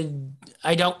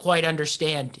 I don't quite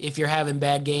understand if you're having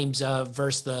bad games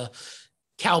versus the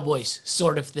Cowboys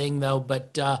sort of thing, though.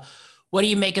 But what do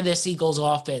you make of this Eagles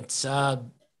offense?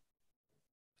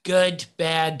 Good,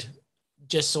 bad,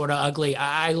 just sort of ugly.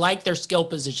 I like their skill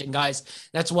position, guys.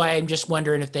 That's why I'm just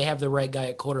wondering if they have the right guy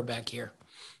at quarterback here.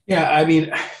 Yeah, I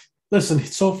mean, listen,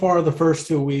 so far the first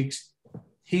 2 weeks,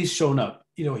 he's shown up.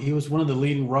 he was one of the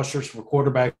leading rushers for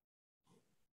quarterback.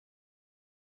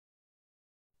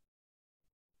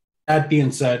 That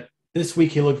being said, this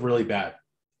week he looked really bad.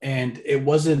 And it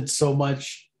wasn't so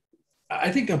much –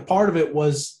 I think a part of it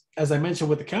was, as I mentioned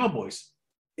with the Cowboys,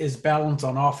 is balance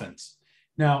on offense.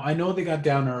 Now, I know they got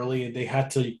down early and they had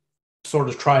to sort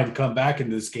of try and come back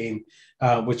into this game,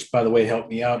 which, by the way, helped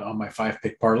me out on my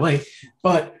 5-pick parlay.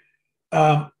 But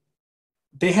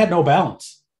they had no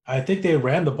balance. I think they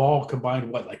ran the ball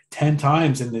combined, 10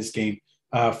 times in this game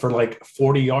for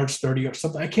 40 yards, 30 or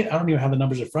something. I don't even have the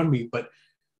numbers in front of me, but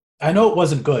I know it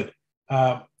wasn't good.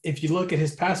 If you look at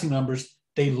his passing numbers,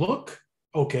 they look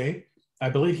okay. I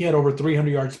believe he had over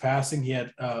 300 yards passing. He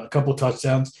had a couple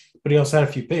touchdowns, but he also had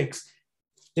a few picks.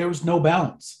 There was no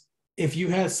balance. If you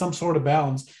had some sort of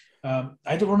balance,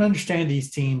 I don't understand these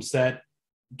teams that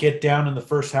get down in the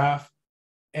first half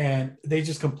and they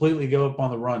just completely give up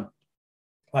on the run.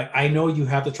 I know you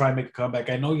have to try and make a comeback.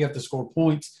 I know you have to score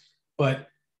points, but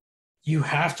you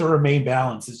have to remain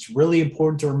balanced. It's really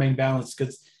important to remain balanced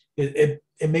because it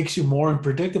makes you more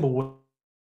unpredictable.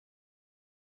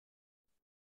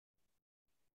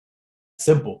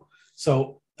 Simple.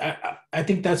 So I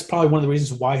think that's probably one of the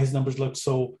reasons why his numbers look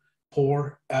so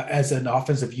poor as an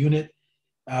offensive unit.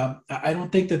 I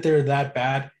don't think that they're that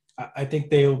bad. I think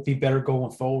they'll be better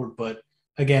going forward. But,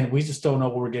 again, we just don't know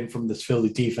what we're getting from this Philly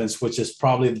defense, which is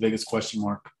probably the biggest question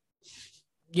mark.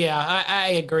 Yeah, I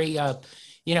agree.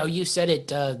 You said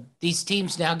it. These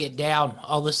teams now get down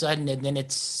all of a sudden, and then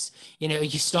it's, you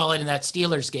stall it in that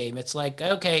Steelers game. It's like,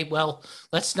 okay, well,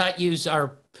 let's not use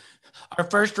our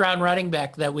first-round running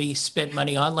back that we spent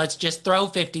money on. Let's just throw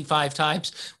 55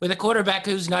 times with a quarterback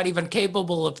who's not even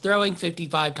capable of throwing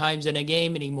 55 times in a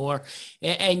game anymore.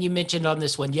 And you mentioned on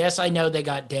this one, yes, I know they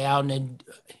got down,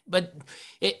 but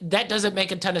that doesn't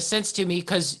make a ton of sense to me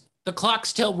because the clock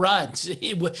still runs.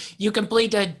 You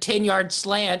complete a 10-yard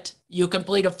slant, you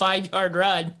complete a 5-yard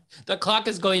run, the clock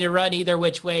is going to run either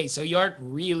which way. So you aren't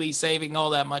really saving all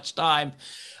that much time.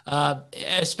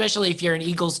 Especially if you're an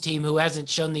Eagles team who hasn't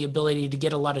shown the ability to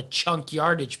get a lot of chunk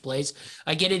yardage plays.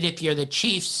 I get it if you're the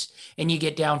Chiefs and you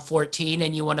get down 14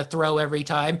 and you want to throw every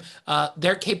time.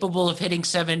 They're capable of hitting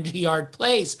 70-yard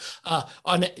plays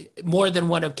on more than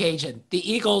one occasion.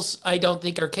 The Eagles, I don't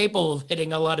think, are capable of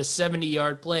hitting a lot of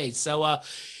 70-yard plays. So,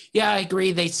 yeah, I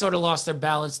agree. They sort of lost their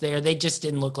balance there. They just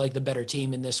didn't look like the better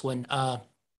team in this one.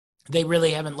 They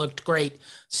really haven't looked great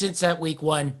since that week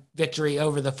 1 victory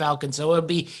over the Falcons. So it'll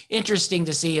be interesting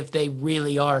to see if they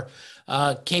really are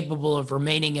capable of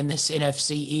remaining in this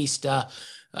NFC East.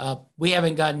 We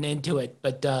haven't gotten into it,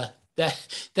 but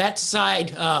that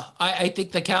side, I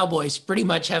think the Cowboys pretty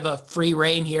much have a free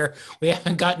reign here. We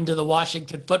haven't gotten to the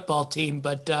Washington football team,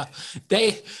 but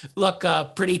they look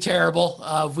pretty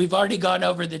terrible. We've already gone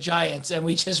over the Giants, and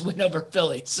we just went over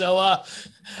Philly. So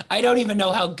I don't even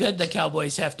know how good the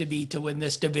Cowboys have to be to win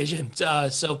this division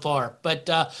so far. But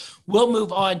we'll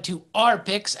move on to our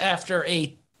picks after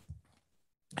a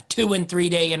 2-3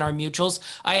 day in our mutuals.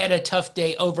 I had a tough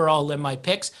day overall in my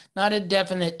picks, not a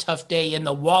definite tough day in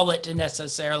the wallet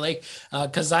necessarily,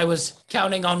 because I was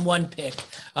counting on one pick,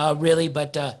 really,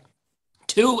 but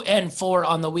 2-4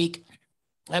 on the week.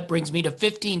 That brings me to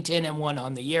 15, 10-1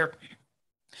 on the year.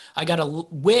 I got a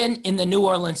win in the New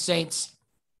Orleans Saints,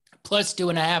 plus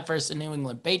 2.5 versus the New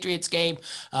England Patriots game.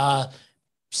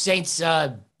 Saints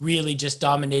really just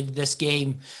dominated this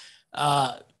game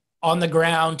on the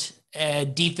ground.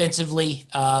 Defensively,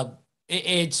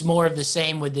 it's more of the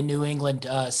same with the New England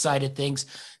side of things.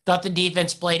 Thought the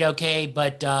defense played okay,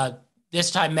 but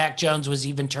this time Mac Jones was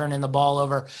even turning the ball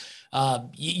over.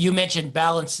 You mentioned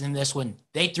balance in this one.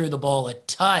 They threw the ball a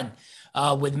ton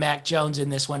with Mac Jones in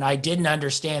this one. I didn't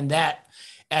understand that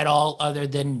at all, other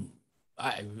than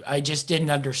I just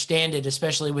didn't understand it,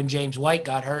 especially when James White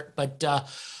got hurt. But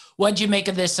what'd you make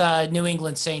of this New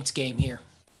England Saints game here?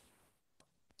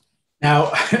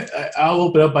 Now, I'll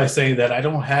open up by saying that I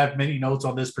don't have many notes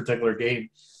on this particular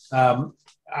game.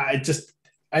 I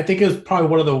think it was probably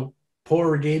one of the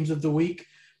poorer games of the week.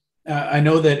 I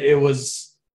know that it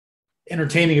was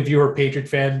entertaining if you were a Patriot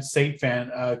fan, Saint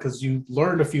fan, because you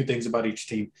learned a few things about each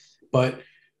team. But,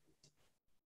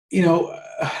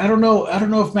 I don't know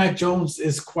if Mac Jones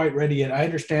is quite ready yet. I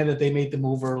understand that they made the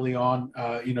move early on,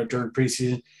 during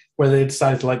preseason, where they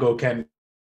decided to let go of Ken.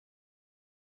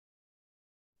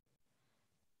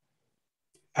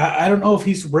 I don't know if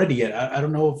he's ready yet. I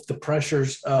don't know if the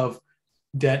pressures of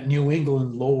that New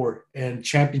England lore and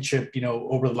championship,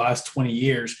 over the last 20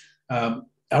 years, I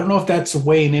don't know if that's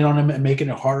weighing in on him and making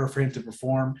it harder for him to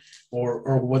perform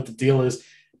or what the deal is.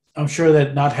 I'm sure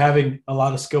that not having a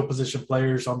lot of skill position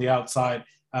players on the outside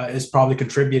is probably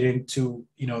contributing to,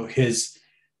 his,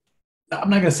 I'm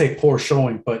not going to say poor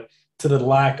showing, but to the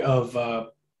lack of,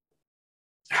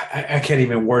 I can't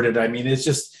even word it. I mean, it's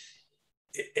just,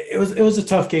 it was a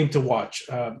tough game to watch.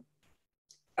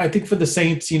 I think for the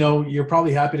Saints, you're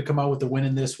probably happy to come out with a win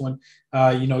in this one.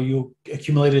 You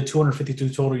accumulated 252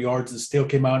 total yards and still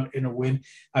came out in a win.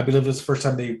 I believe it's the first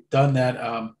time they've done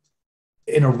that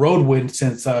in a road win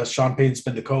since Sean Payton's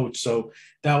been the coach. So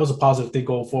that was a positive thing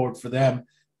going forward for them.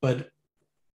 But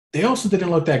they also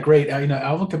didn't look that great.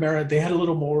 Alvin Kamara, they had a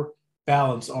little more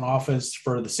balance on offense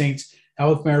for the Saints.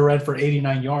 Alvin Kamara ran for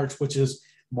 89 yards, which is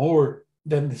more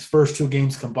than his first two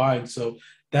games combined. So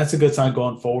that's a good sign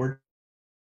going forward.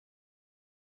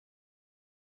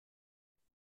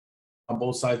 On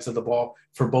both sides of the ball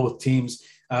for both teams.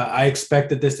 I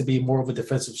expected this to be more of a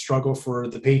defensive struggle for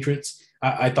the Patriots.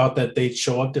 I thought that they'd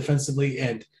show up defensively,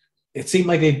 and it seemed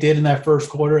like they did in that first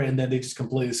quarter, and then they just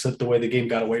completely slipped away. The game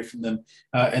got away from them,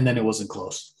 and then it wasn't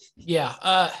close.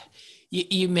 Yeah.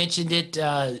 You mentioned it.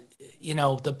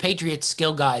 The Patriots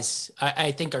skill guys,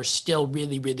 I think, are still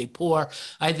really, really poor.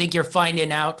 I think you're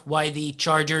finding out why the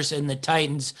Chargers and the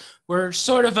Titans were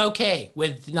sort of okay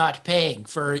with not paying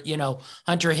for,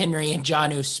 Hunter Henry and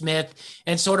Jonnu Smith,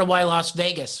 and sort of why Las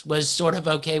Vegas was sort of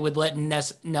okay with letting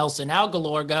Nelson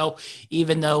Aguilar go,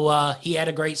 even though he had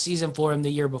a great season for him the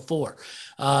year before.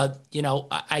 I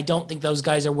don't think those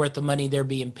guys are worth the money they're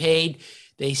being paid.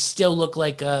 They still look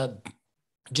like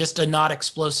just a not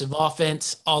explosive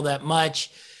offense all that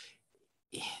much.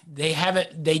 They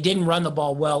didn't run the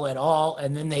ball well at all,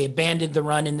 and then they abandoned the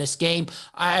run in this game.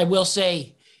 I will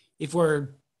say, if we're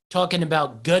talking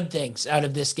about good things out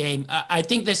of this game, I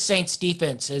think the Saints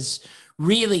defense has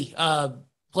really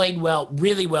played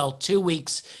really well 2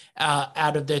 weeks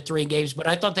out of their 3 games, but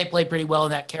I thought they played pretty well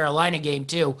in that Carolina game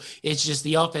too. It's just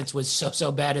the offense was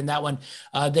so bad in that one.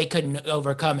 They couldn't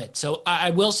overcome it. So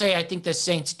I will say, I think the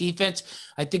Saints defense,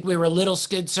 I think we were a little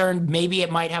concerned. Maybe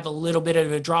it might have a little bit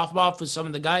of a drop off with some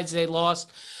of the guys they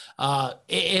lost.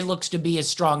 It looks to be as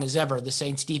strong as ever, the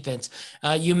Saints defense.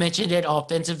 You mentioned it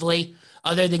offensively,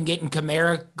 other than getting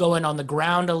Kamara going on the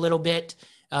ground a little bit.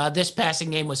 This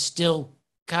passing game was still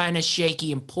kind of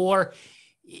shaky and poor.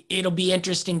 It'll be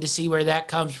interesting to see where that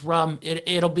comes from.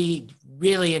 It'll be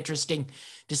really interesting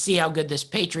to see how good this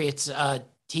Patriots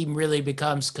team really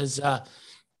becomes, because,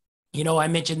 I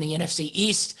mentioned the NFC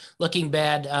East looking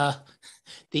bad.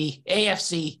 The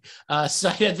AFC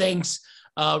side of things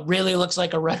really looks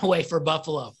like a runaway for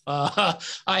Buffalo.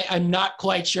 I'm not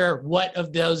quite sure what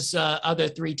of those other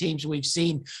 3 teams we've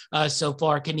seen so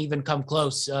far can even come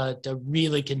close to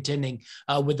really contending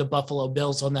with the Buffalo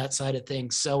Bills on that side of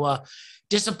things. So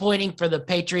disappointing for the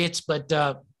Patriots, but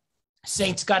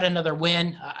Saints got another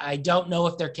win. I don't know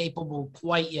if they're capable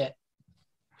quite yet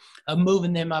of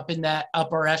moving them up in that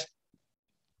upper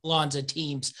echelons of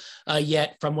teams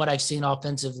yet, from what I've seen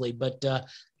offensively, but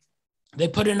they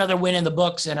put another win in the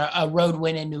books, and a road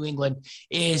win in New England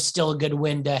is still a good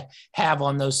win to have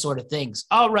on those sort of things.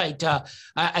 All right.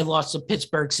 I lost the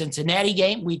Pittsburgh-Cincinnati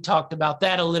game. We talked about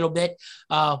that a little bit.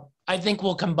 I think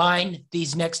we'll combine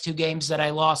these next 2 games that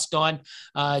I lost on.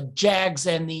 Jags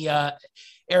and the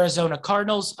Arizona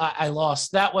Cardinals. I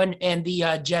lost that one. And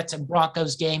the Jets and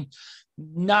Broncos game.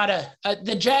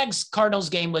 The Jags-Cardinals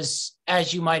game was,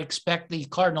 as you might expect the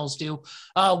Cardinals do,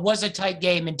 was a tight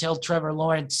game until Trevor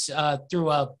Lawrence threw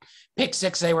a pick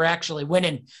six. They were actually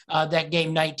winning that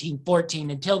game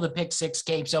 19-14 until the pick six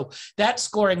came. So that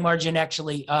scoring margin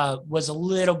actually was a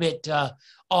little bit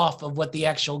off of what the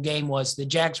actual game was. The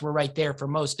Jags were right there for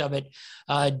most of it.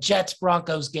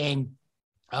 Jets-Broncos game,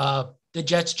 the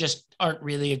Jets just aren't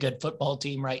really a good football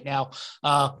team right now.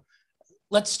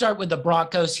 Let's start with the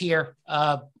Broncos here.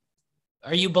 Are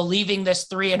you believing this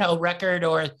 3-0 record,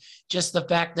 or just the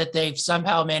fact that they've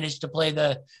somehow managed to play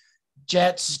the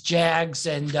Jets, Jags,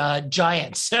 and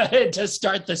Giants to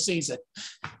start the season?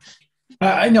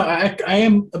 I know I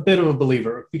am a bit of a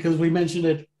believer, because we mentioned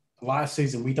it last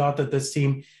season. We thought that this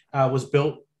team was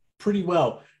built pretty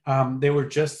well. They were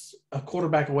just a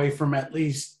quarterback away from at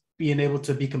least being able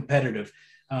to be competitive.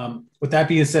 With that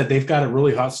being said, they've got a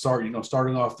really hot start,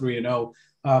 starting off 3-0.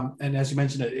 And as you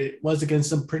mentioned, it was against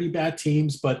some pretty bad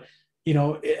teams, but,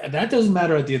 that doesn't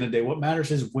matter at the end of the day. What matters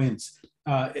is wins.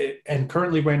 And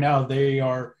currently right now they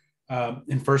are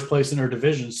in first place in their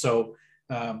division. So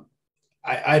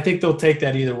I think they'll take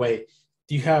that either way.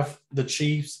 You have the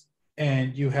Chiefs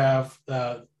and you have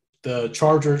the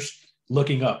Chargers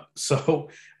looking up. So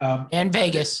and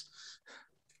Vegas.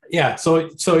 Yeah, so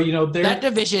that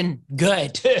division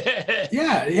good.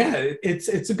 yeah,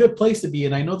 it's a good place to be,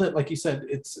 and I know that, like you said,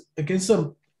 it's against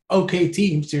some okay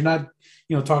teams. You're not,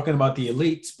 talking about the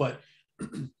elites, but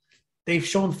they've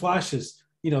shown flashes.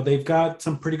 They've got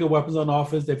some pretty good weapons on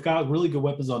offense. They've got really good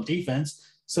weapons on defense.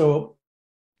 So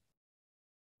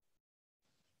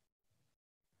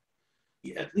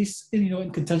at least,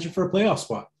 in contention for a playoff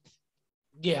spot.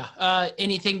 Yeah.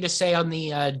 Anything to say on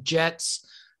the Jets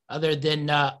other than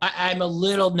I'm a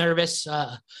little nervous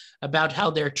about how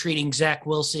they're treating Zach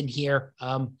Wilson here.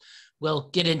 We'll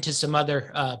get into some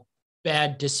other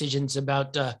bad decisions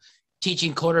about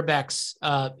teaching quarterbacks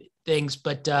things,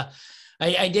 but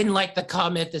I didn't like the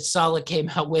comment that Saleh came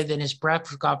out with in his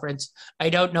press conference. I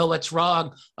don't know what's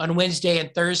wrong. On Wednesday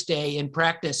and Thursday in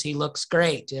practice, he looks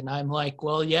great. And I'm like,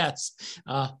 well, yes,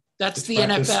 that's it's the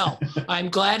practice. NFL. I'm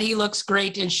glad he looks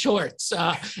great in shorts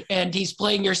and he's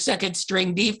playing your second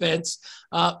string defense.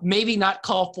 Maybe not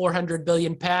call 400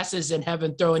 billion passes and have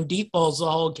him throwing deep balls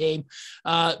the whole game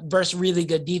versus really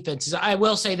good defenses. I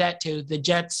will say that too. The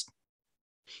Jets,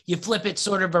 you flip it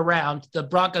sort of around. The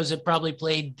Broncos have probably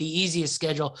played the easiest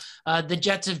schedule. The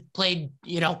Jets have played,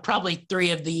 probably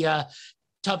three of the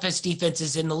toughest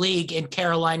defenses in the league in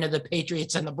Carolina, the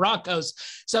Patriots, and the Broncos.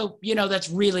 So, that's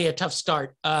really a tough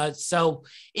start. So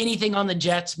anything on the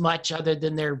Jets much other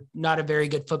than they're not a very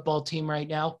good football team right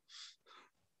now?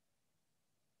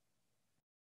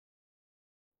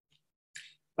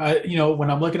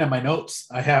 When I'm looking at my notes,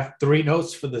 I have 3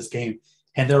 notes for this game,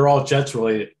 and they're all Jets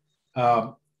related.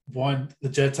 One, the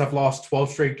Jets have lost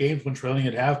 12 straight games when trailing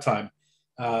at halftime.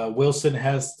 Wilson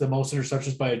has the most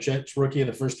interceptions by a Jets rookie in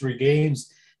the first 3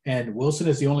 games, and Wilson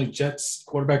is the only Jets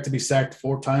quarterback to be sacked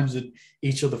 4 times in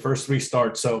each of the first 3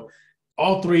 starts. So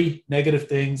all 3 negative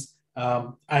things.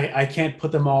 I can't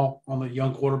put them all on the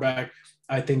young quarterback.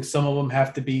 I think some of them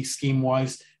have to be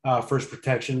scheme-wise for his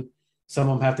protection. Some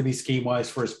of them have to be scheme-wise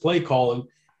for his play calling.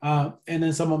 And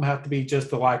then some of them have to be just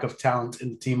the lack of talent in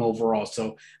the team overall.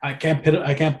 So I can't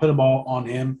put them all on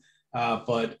him,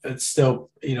 but it's still,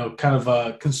 kind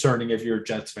of concerning if you're a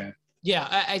Jets fan. Yeah,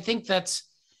 I think that's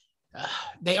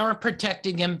they aren't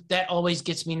protecting him. That always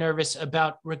gets me nervous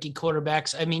about rookie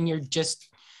quarterbacks. I mean,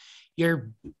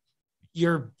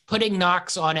 you're putting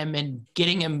knocks on him and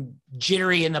getting him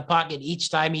jittery in the pocket each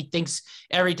time. He thinks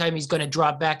every time he's going to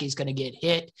drop back, he's going to get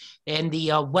hit. And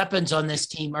the weapons on this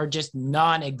team are just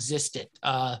non-existent.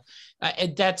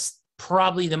 And that's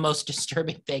probably the most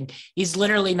disturbing thing. He's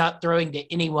literally not throwing to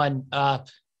anyone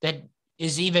that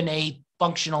is even a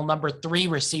functional number 3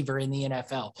 receiver in the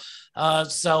NFL.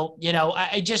 So,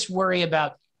 I just worry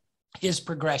about his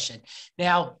progression.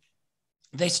 Now,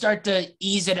 they start to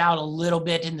ease it out a little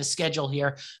bit in the schedule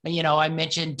here. I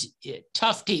mentioned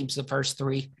tough teams, the first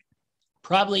 3.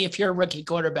 Probably if you're a rookie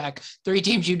quarterback, 3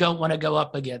 teams you don't want to go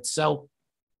up against. So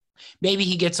maybe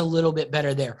he gets a little bit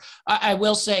better there. I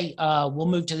will say we'll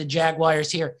move to the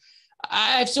Jaguars here.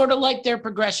 I've sort of liked their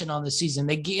progression on the season.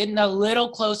 They're getting a little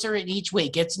closer in each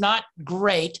week. It's not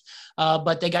great,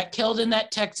 but they got killed in that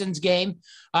Texans game.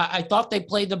 I thought they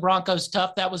played the Broncos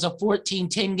tough. That was a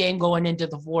 14-10 game going into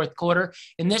the fourth quarter.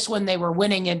 In this one, they were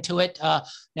winning into it.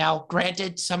 Now,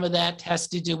 granted, some of that has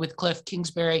to do with Cliff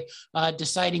Kingsbury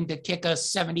deciding to kick a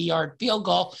 70-yard field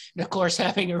goal and, of course,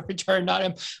 having a return on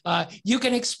him. You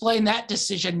can explain that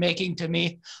decision-making to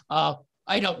me.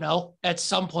 I don't know, at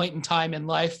some point in time in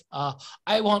life.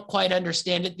 I won't quite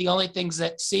understand it. The only things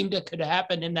that seem to could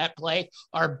happen in that play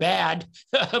are bad.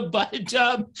 But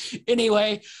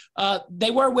anyway,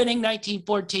 they were winning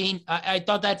 19-14. I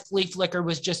thought that flea flicker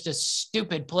was just a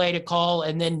stupid play to call.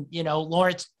 And then,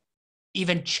 Lawrence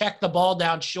even checked the ball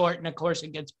down short. And, of course,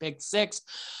 it gets pick 6.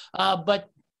 But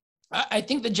I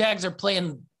think the Jags are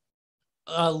playing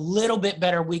a little bit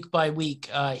better week by week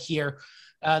here.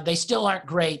 They still aren't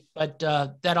great, but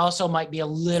that also might be a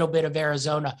little bit of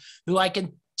Arizona, who I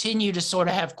continue to sort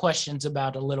of have questions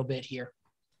about a little bit here.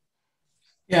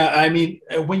 Yeah, I mean,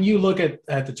 when you look at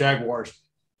the Jaguars,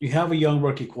 you have a young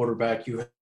rookie quarterback. You have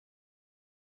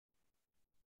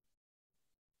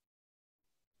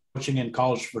coaching in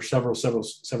college for several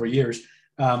years.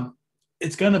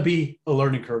 It's going to be a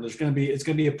learning curve. It's going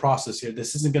to be a process here.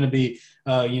 This isn't going to be,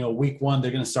 week 1, they're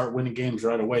going to start winning games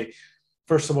right away.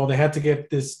 First of all, they had to get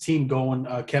this team going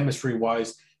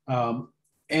chemistry-wise,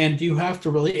 and you have to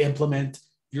really implement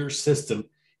your system.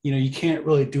 You can't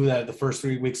really do that the first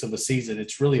 3 weeks of a season.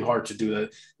 It's really hard to do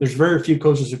that. There's very few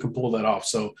coaches who can pull that off.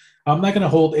 So I'm not going to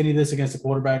hold any of this against the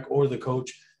quarterback or the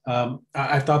coach.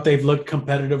 I thought they've looked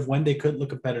competitive when they couldn't look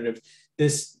competitive.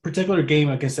 This particular game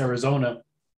against Arizona,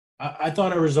 I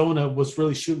thought Arizona was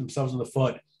really shooting themselves in the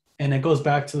foot. And it goes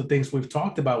back to the things we've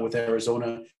talked about with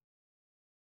Arizona.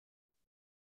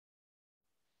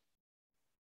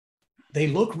 They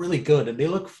look really good and they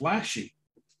look flashy.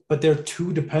 but they're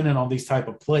too dependent on these type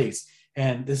of plays.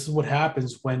 And this is what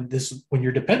happens when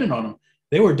you're dependent on them.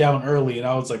 They were down early, and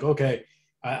I was like, okay,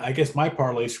 I guess my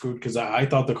parlay screwed because I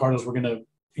thought the Cardinals were going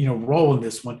to, roll in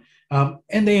this one.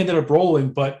 And they ended up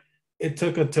rolling, but it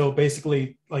took until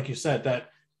basically, like you said,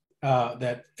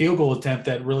 that field goal attempt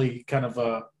that really kind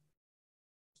of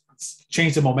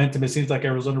changed the momentum. It seems like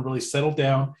Arizona really settled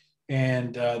down,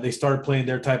 and they started playing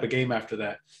their type of game after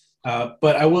that.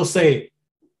 But I will say,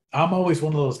 I'm always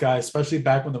one of those guys, especially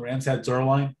back when the Rams had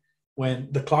Zerline, when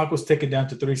the clock was ticking down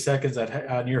to 3 seconds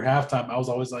at near halftime. I was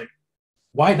always like,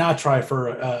 why not try for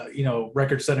a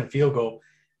record-setting field goal?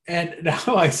 And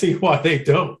now I see why they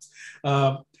don't.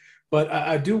 But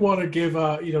I do want to give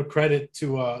credit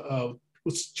to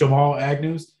Jamal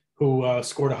Agnews, who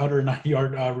scored a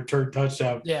 109-yard return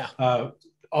touchdown. Yeah.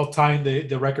 All time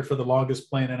the record for the longest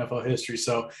play in NFL history.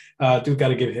 So do got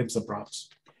to give him some props.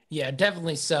 Yeah,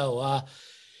 definitely so.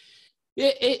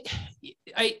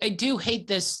 I do hate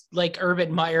this like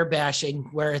Urban Meyer bashing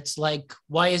where it's like,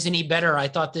 why isn't he better? I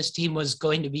thought this team was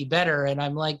going to be better. And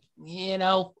I'm like,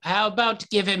 how about to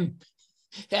give him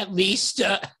at least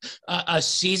a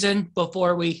season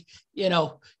before we,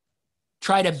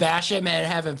 try to bash him and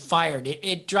have him fired.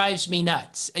 It drives me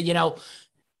nuts.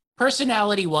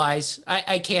 Personality wise,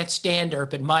 I can't stand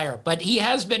Urban Meyer, but he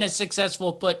has been a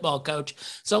successful football coach.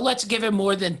 So let's give him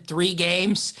more than 3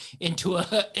 games into a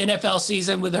NFL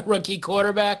season with a rookie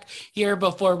quarterback here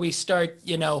before we start,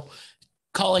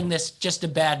 calling this just a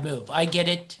bad move. I get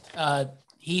it.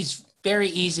 He's very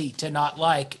easy to not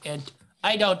like, and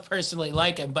I don't personally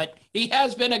like him, but he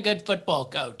has been a good football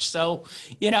coach. So,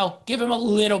 give him a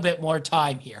little bit more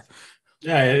time here.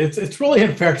 Yeah, it's really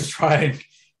unfair to try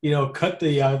and cut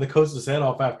the coach's head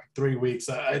off after 3 weeks.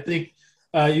 I think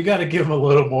you got to give him a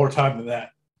little more time than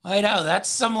that. I know that's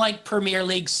some like Premier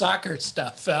League soccer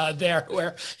stuff there.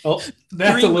 Where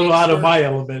that's a little out of my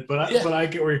element, but I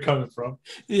get where you're coming from.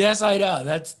 Yes, I know.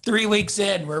 That's 3 weeks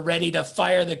in. We're ready to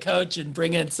fire the coach and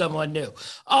bring in someone new.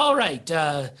 All right.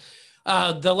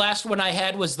 The last one I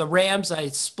had was the Rams. I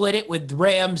split it with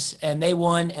Rams, and they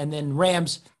won, and then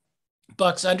Rams.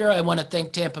 Bucks under. I want to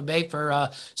thank Tampa Bay for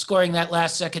scoring that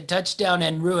last-second touchdown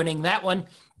and ruining that one.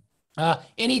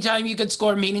 Anytime you can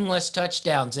score meaningless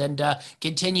touchdowns and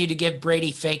continue to give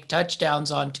Brady fake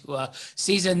touchdowns onto a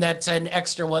season that's an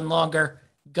extra one longer,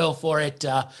 go for it.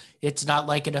 It's not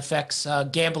like it affects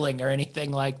gambling or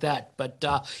anything like that. But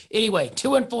anyway,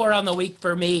 2-4 on the week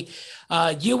for me.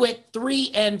 You went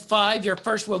 3-5. Your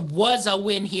first one was a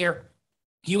win here.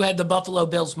 You had the Buffalo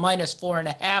Bills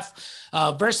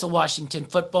 -4.5 versus the Washington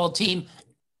football team.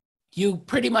 You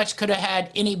pretty much could have had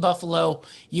any Buffalo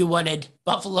you wanted.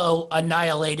 Buffalo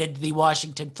annihilated the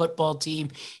Washington football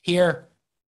team here.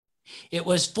 It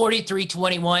was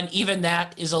 43-21. Even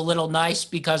that is a little nice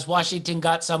because Washington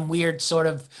got some weird sort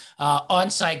of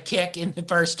onside kick in the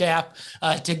first half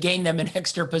to gain them an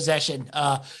extra possession.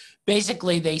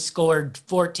 Basically, they scored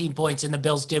 14 points and the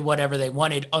Bills did whatever they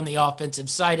wanted on the offensive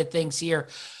side of things here.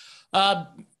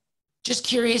 Just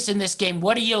curious in this game,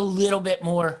 what are you a little bit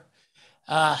more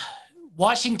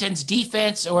Washington's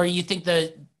defense, or you think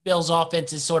the Bills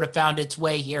offense has sort of found its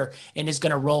way here and is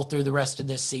going to roll through the rest of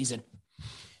this season?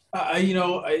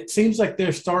 It seems like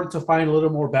they're starting to find a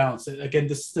little more balance. Again,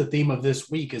 this is the theme of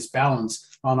this week is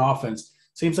balance on offense.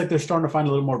 Seems like they're starting to find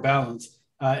a little more balance.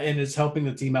 And it's helping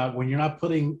the team out when you're not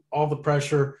putting all the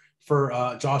pressure for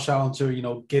Josh Allen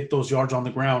to, get those yards on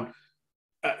the ground.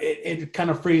 It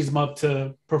kind of frees him up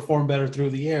to perform better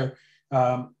through the air.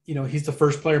 He's the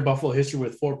first player in Buffalo history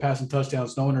with 4 passing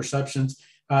touchdowns, no interceptions,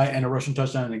 and a rushing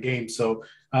touchdown in a game. So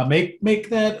make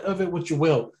that of it what you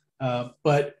will.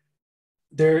 But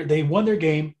they won their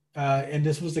game, and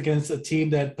this was against a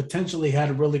team that potentially had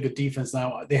a really good defense.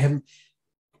 Now they haven't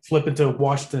flipped into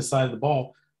Washington's side of the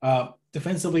ball.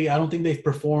 Defensively, I don't think they've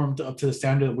performed up to the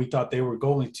standard that we thought they were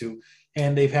going to.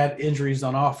 And they've had injuries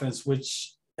on offense,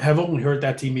 which have only hurt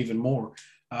that team even more.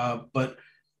 But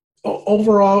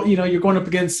overall, you're going up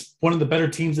against one of the better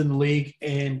teams in the league.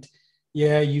 And,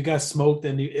 yeah, you got smoked.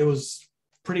 And it was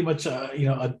pretty much,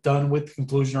 a done with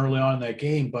conclusion early on in that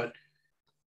game. But,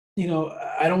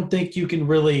 I don't think you can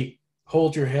really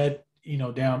hold your head,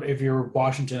 down if you're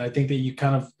Washington. I think that you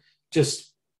kind of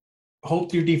just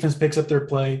hope your defense picks up their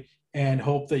play and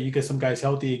hope that you get some guys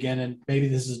healthy again. And maybe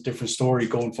this is a different story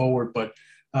going forward. But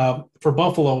for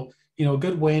Buffalo,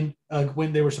 good win, a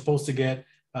win they were supposed to get.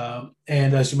 And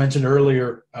as you mentioned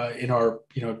earlier in our,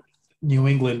 New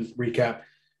England recap,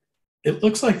 it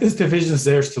looks like this division is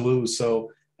theirs to lose.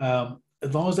 So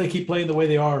as long as they keep playing the way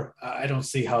they are, I don't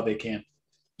see how they can.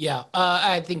 Yeah,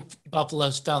 I think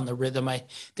Buffalo's found the rhythm. I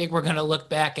think we're going to look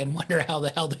back and wonder how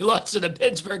the hell they lost to the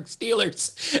Pittsburgh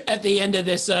Steelers at the end of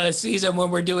this season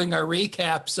when we're doing our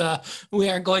recaps.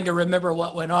 We aren't going to remember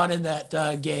what went on in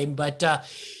that game, but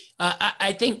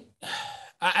I think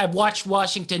I've watched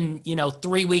Washington,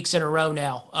 3 weeks in a row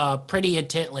now, pretty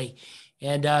intently,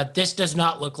 and this does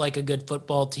not look like a good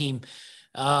football team.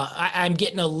 I'm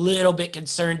getting a little bit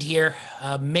concerned here.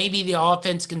 Maybe the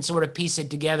offense can sort of piece it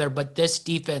together, but this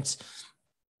defense,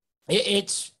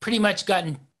 it's pretty much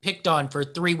gotten picked on for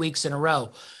 3 weeks in a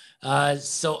row.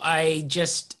 So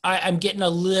I'm getting a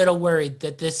little worried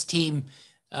that this team,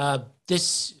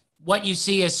 what you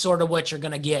see is sort of what you're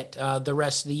going to get the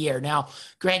rest of the year. Now,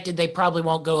 granted, they probably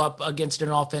won't go up against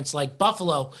an offense like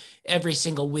Buffalo every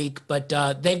single week, but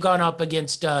they've gone up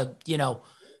against,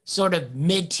 sort of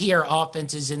mid-tier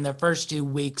offenses in the first 2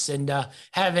 weeks and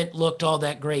haven't looked all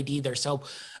that great either. So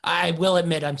I will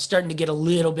admit I'm starting to get a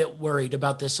little bit worried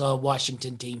about this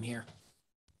Washington team here.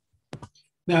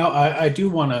 Now, I do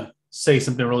want to say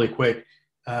something really quick.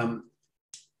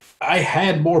 I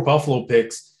had more Buffalo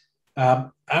picks.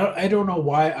 I don't know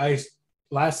why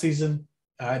last season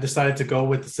I decided to go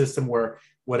with the system where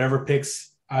whatever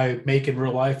picks I make in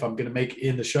real life, I'm going to make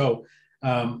in the show.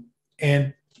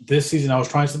 And this season, I was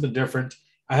trying something different.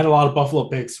 I had a lot of Buffalo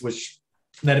picks, which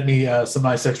netted me some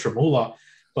nice extra moolah.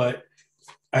 But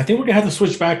I think we're going to have to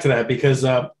switch back to that because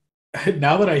now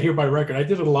that I hear my record, I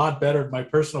did a lot better in my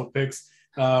personal picks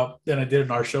than I did in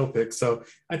our show picks. So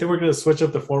I think we're going to switch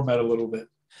up the format a little bit.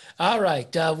 All right.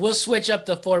 We'll switch up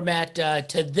the format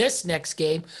to this next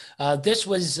game. This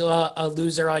was a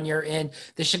loser on your end.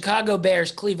 The Chicago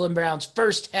Bears, Cleveland Browns,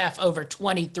 first half over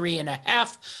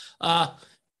 23.5.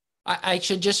 I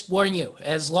should just warn you,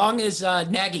 as long as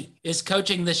Nagy is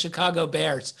coaching the Chicago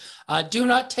Bears, do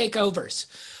not take overs.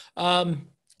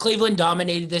 Cleveland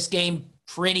dominated this game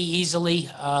pretty easily.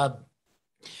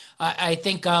 I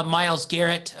think Myles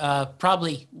Garrett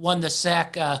probably won the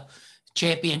sack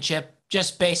championship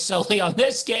just based solely on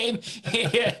this game.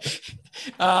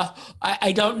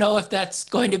 I don't know if that's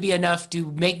going to be enough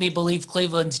to make me believe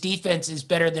Cleveland's defense is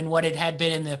better than what it had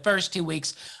been in the first 2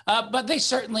 weeks, but they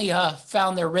certainly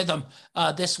found their rhythm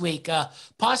this week.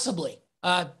 Possibly,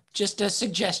 just a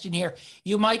suggestion here,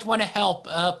 you might want to help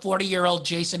 40-year-old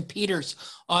Jason Peters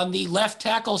on the left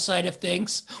tackle side of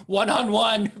things,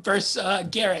 one-on-one versus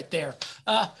Garrett there.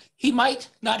 He might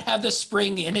not have the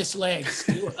spring in his legs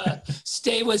to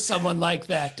stay with someone like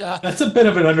that. That's a bit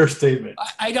of an understatement.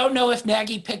 I don't know if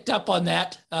Nagy picked up on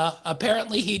that.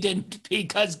 Apparently he didn't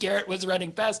because Garrett was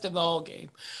running fast in the whole game.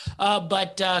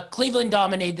 But Cleveland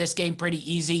dominated this game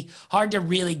pretty easy. Hard to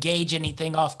really gauge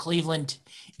anything off Cleveland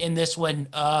in this one.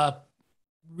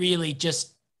 Really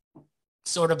just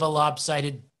sort of a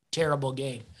lopsided, terrible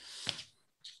game.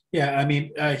 Yeah, I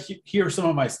mean, here are some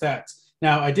of my stats.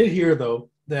 Now, I did hear, though,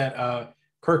 that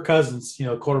Kirk Cousins,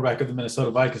 quarterback of the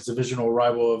Minnesota Vikings, divisional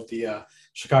rival of the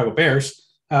Chicago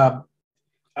Bears,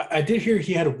 I did hear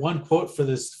he had one quote for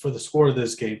the score of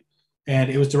this game, and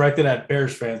it was directed at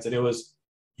Bears fans, and it was,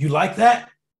 "You like that?"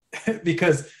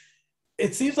 Because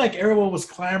it seems like everyone was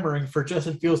clamoring for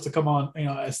Justin Fields to come on,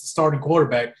 as the starting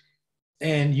quarterback,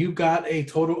 and you got a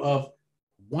total of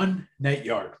 1 net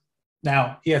yard.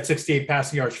 Now, he had 68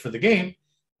 passing yards for the game,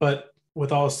 but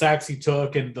with all the sacks he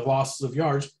took and the losses of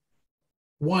yards,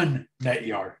 1 net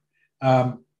yard.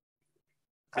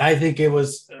 I think it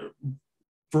was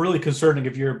really concerning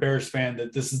if you're a Bears fan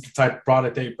that this is the type of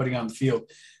product that you're putting on the field.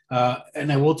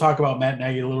 And I will talk about Matt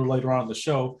Nagy a little later on in the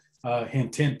show,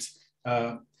 hint, hint.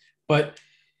 But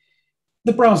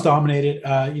the Browns dominated.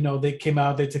 They came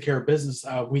out, they took care of business.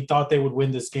 We thought they would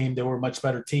win this game. They were a much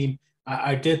better team.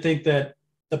 I did think that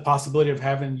the possibility of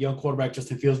having young quarterback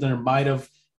Justin Fields there might have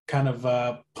kind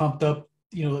of pumped up,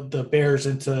 the Bears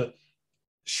into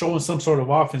showing some sort of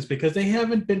offense because they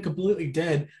haven't been completely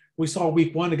dead. We saw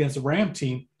week 1 against the Ram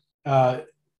team.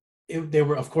 They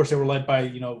were led by,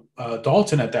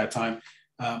 Dalton at that time.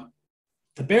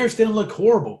 The Bears didn't look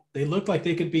horrible. They looked like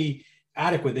they could be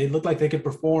adequate. They looked like they could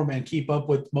perform and keep up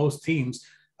with most teams.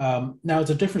 Now it's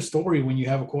a different story when you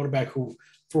have a quarterback who,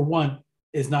 for one,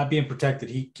 is not being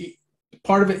protected.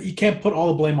 Part of it, you can't put all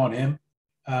the blame on him.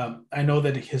 I know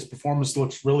that his performance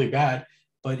looks really bad,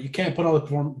 but you can't put all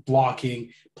the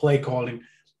blocking, play calling,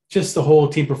 just the whole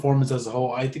team performance as a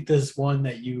whole. I think this is one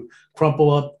that you crumple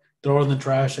up, throw it in the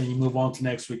trash, and you move on to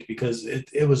next week because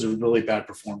it was a really bad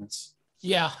performance.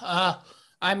 Yeah,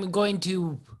 I'm going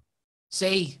to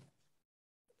say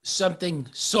something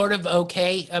sort of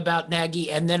okay about Nagy,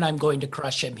 and then I'm going to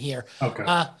crush him here.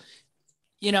 Okay.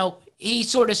 He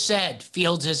sort of said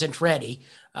Fields isn't ready.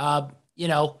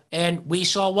 And we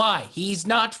saw why. He's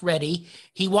not ready.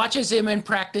 He watches him in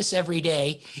practice every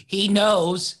day. He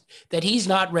knows that he's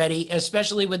not ready,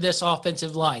 especially with this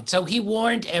offensive line. So he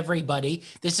warned everybody.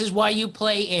 This is why you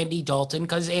play Andy Dalton,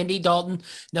 because Andy Dalton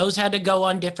knows how to go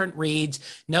on different reads,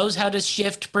 knows how to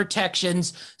shift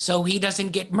protections so he doesn't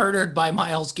get murdered by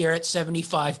Myles Garrett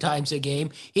 75 times a game.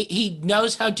 He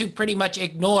knows how to pretty much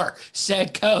ignore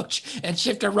said coach and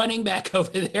shift a running back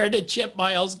over there to chip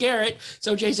Myles Garrett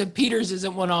so Jason Peters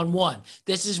isn't one-on-one.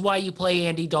 This is why you play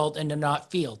Andy Dalton and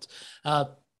not Fields.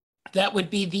 That would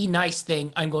be the nice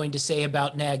thing I'm going to say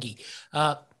about Nagy.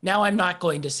 Now I'm not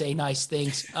going to say nice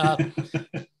things.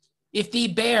 If the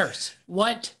Bears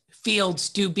want Fields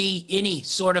to be any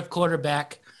sort of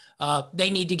quarterback, they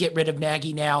need to get rid of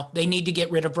Nagy now. They need to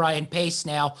get rid of Ryan Pace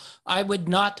now. I would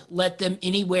not let them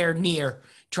anywhere near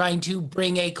trying to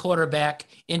bring a quarterback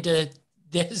into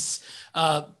this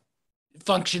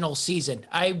functional season.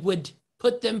 I would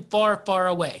put them far, far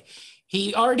away.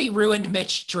 He already ruined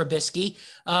Mitch Trubisky,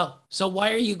 so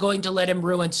why are you going to let him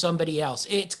ruin somebody else?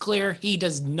 It's clear he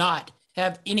does not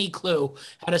have any clue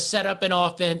how to set up an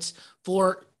offense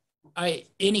for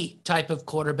any type of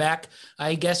quarterback.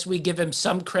 I guess we give him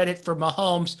some credit for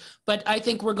Mahomes, but I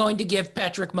think we're going to give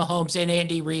Patrick Mahomes and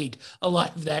Andy Reid a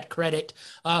lot of that credit.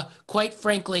 Quite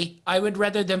frankly, I would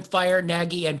rather them fire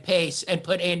Nagy and Pace and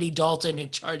put Andy Dalton in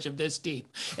charge of this team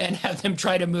and have them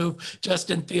try to move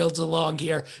Justin Fields along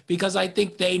here, because I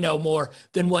think they know more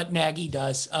than what Nagy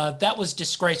does. That was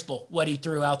disgraceful what he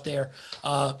threw out there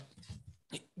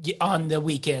on the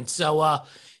weekend. So,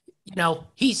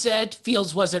 he said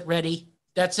Fields wasn't ready.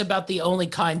 That's about the only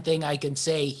kind thing I can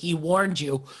say. He warned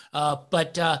you,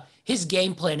 but his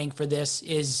game planning for this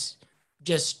is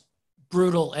just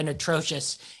brutal and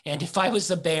atrocious. And if I was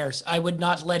the Bears, I would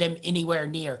not let him anywhere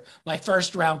near my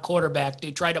first-round quarterback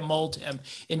to try to mold him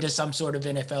into some sort of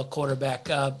NFL quarterback.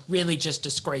 Really just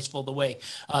disgraceful the way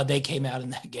they came out in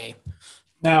that game.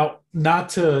 Now, not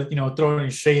to throw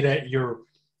any shade at your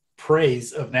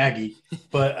praise of Nagy,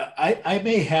 but I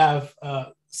may have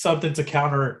something to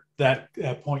counter that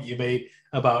point you made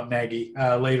about Nagy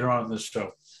later on in the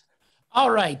show.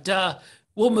 All right,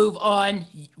 we'll move on.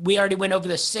 We already went over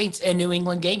the Saints and New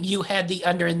England game. You had the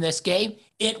under in this game.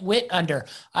 It went under.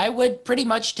 I would pretty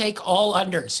much take all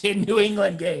unders in New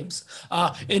England games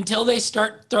until they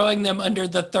start throwing them under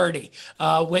the 30,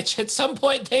 which at some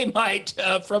point they might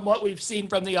from what we've seen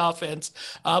from the offense.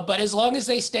 But as long as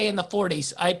they stay in the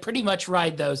 40s, I pretty much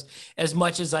ride those as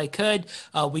much as I could.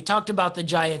 We talked about the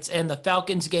Giants and the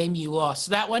Falcons game. You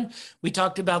lost that one. We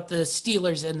talked about the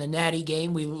Steelers and the Natty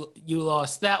game. You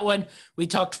lost that one. We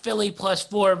talked Philly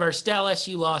 +4 versus Dallas.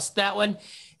 You lost that one.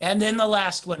 And then the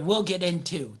last one we'll get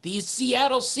into, the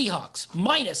Seattle Seahawks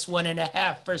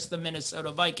 -1.5 versus the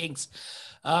Minnesota Vikings.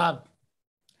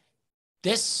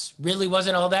 This really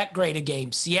wasn't all that great a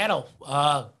game. Seattle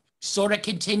sort of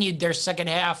continued their second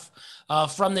half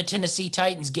from the Tennessee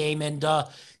Titans game and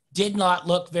did not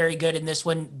look very good in this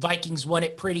one. Vikings won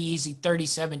it pretty easy,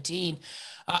 30-17.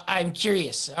 I'm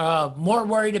curious, more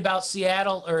worried about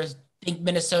Seattle, or think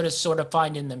Minnesota's sort of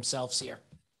finding themselves here?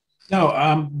 No,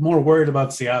 I'm more worried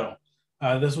about Seattle.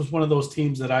 This was one of those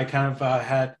teams that I kind of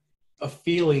had a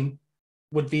feeling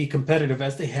would be competitive,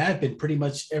 as they had been pretty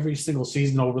much every single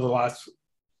season over the last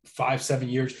 5-7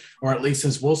 years, or at least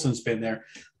since Wilson's been there.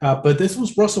 But this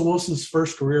was Russell Wilson's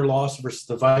first career loss versus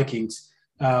the Vikings.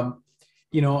 On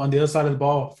the other side of the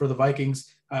ball for the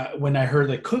Vikings, when I heard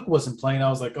that Cook wasn't playing, I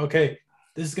was like, okay,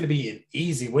 this is going to be an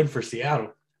easy win for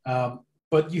Seattle.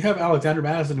 But you have Alexander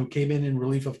Madison, who came in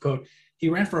relief of Cook. He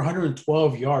ran for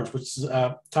 112 yards, which is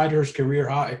tied to his career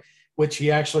high, which he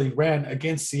actually ran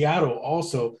against Seattle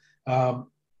also.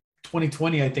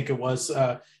 2020, I think it was.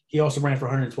 He also ran for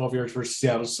 112 yards versus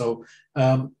Seattle. So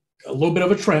a little bit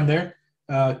of a trend there.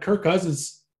 Kirk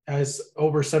Cousins has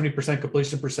over 70%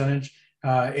 completion percentage,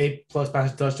 8+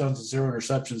 passing touchdowns and 0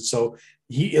 interceptions. So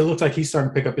it looks like he's starting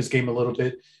to pick up his game a little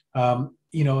bit. And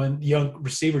young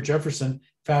receiver Jefferson,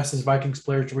 fastest Vikings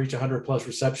player to reach 100+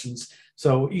 receptions.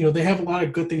 So, they have a lot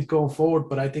of good things going forward,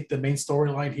 but I think the main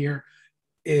storyline here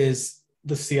is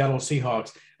the Seattle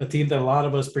Seahawks, a team that a lot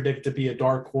of us predict to be a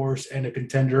dark horse and a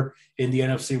contender in the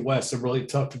NFC West, a really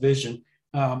tough division.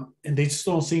 And they just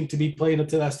don't seem to be playing up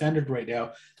to that standard right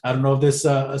now. I don't know if this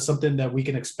is something that we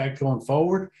can expect going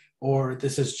forward, or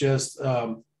this is just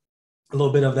a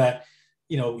little bit of that,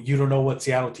 you don't know what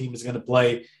Seattle team is going to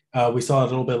play. We saw it a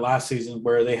little bit last season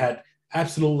where they had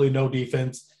absolutely no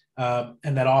defense.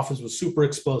 And that offense was super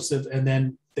explosive, and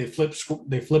then they flipped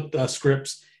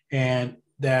scripts, and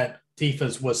that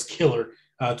defense was killer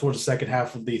towards the second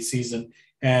half of the season,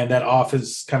 and that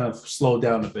offense kind of slowed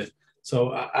down a bit.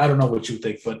 So I don't know what you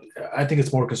think, but I think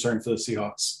it's more concerning for the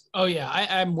Seahawks. Oh, yeah.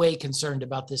 I'm way concerned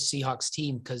about this Seahawks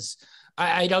team because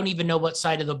I don't even know what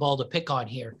side of the ball to pick on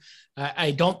here.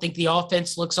 I don't think the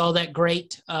offense looks all that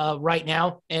great right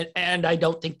now, and I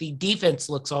don't think the defense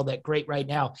looks all that great right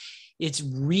now. It's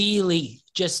really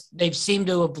just they've seemed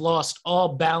to have lost all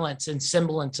balance and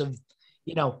semblance of,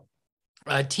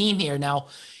 a team here. Now,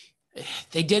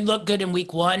 they did look good in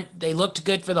week one. They looked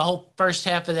good for the whole first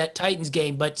half of that Titans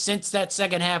game. But since that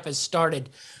second half has started,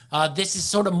 this is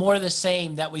sort of more of the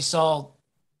same that we saw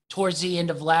towards the end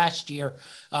of last year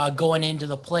going into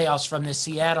the playoffs from the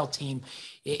Seattle team.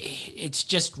 It's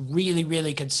just really,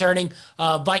 really concerning.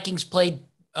 Vikings played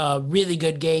a really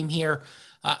good game here.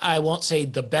 I won't say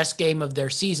the best game of their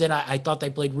season. I thought they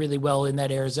played really well in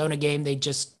that Arizona game. They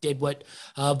just did what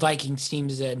Vikings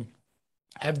teams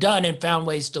have done and found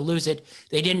ways to lose it.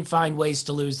 They didn't find ways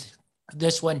to lose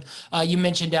this one. You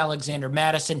mentioned Alexander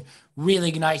Madison.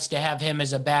 Really nice to have him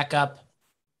as a backup.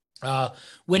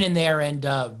 Went in there and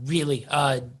really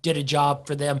did a job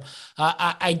for them.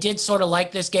 I did sort of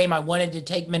like this game. I wanted to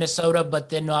take Minnesota, but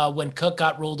then when Cook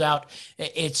got ruled out,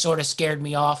 it sort of scared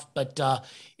me off. But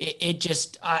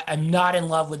I'm not in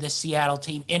love with this Seattle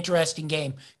team. Interesting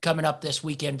game coming up this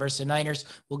weekend versus the Niners.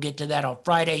 We'll get to that on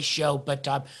Friday's show, but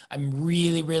I'm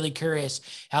really, really curious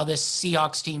how this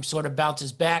Seahawks team sort of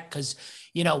bounces back because,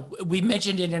 we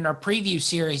mentioned it in our preview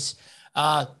series.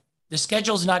 The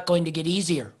schedule's not going to get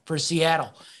easier for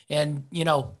Seattle. And,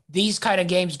 these kind of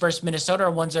games versus Minnesota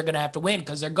are ones they're going to have to win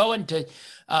because they're going to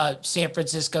San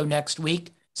Francisco next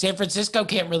week. San Francisco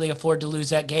can't really afford to lose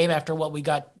that game after what we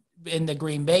got in the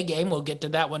Green Bay game. We'll get to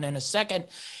that one in a second.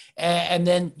 And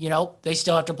then, they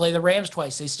still have to play the Rams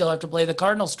twice. They still have to play the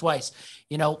Cardinals twice.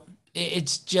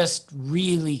 It's just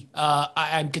really,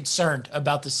 I'm concerned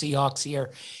about the Seahawks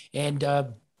here. And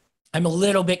I'm a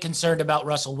little bit concerned about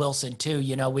Russell Wilson too.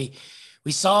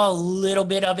 We saw a little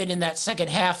bit of it in that second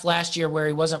half last year where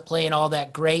he wasn't playing all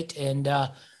that great. And,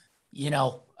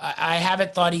 I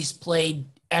haven't thought he's played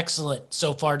excellent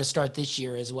so far to start this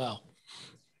year as well.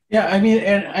 Yeah, I mean,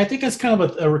 and I think it's kind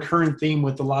of a recurring theme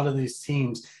with a lot of these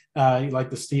teams, like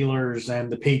the Steelers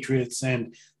and the Patriots.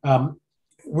 And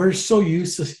we're so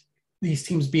used to these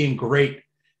teams being great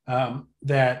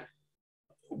that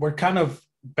we're kind of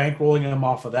bankrolling them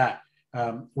off of that.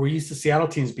 We're used to Seattle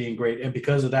teams being great, and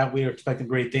because of that, we are expecting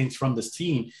great things from this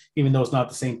team, even though it's not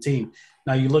the same team.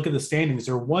 Now, you look at the standings;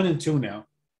 they're 1-2 now.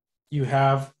 You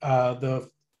have the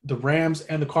Rams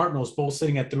and the Cardinals both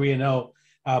sitting at 3-0.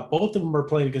 Both of them are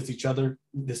playing against each other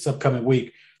this upcoming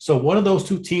week. So one of those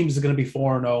two teams is going to be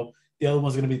 4-0. The other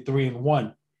one's going to be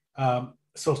 3-1.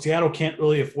 So Seattle can't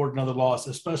really afford another loss,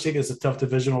 especially against a tough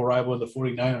divisional rival in the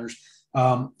 49ers.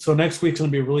 So next week's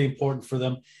going to be really important for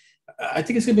them. I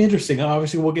think it's going to be interesting.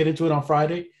 Obviously, we'll get into it on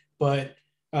Friday, but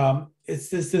it's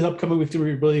this upcoming week's going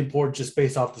to be really important just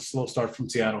based off the slow start from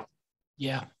Seattle.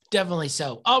 Yeah, definitely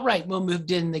so. All right, we'll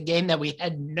move in the game that we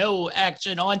had no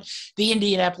action on. The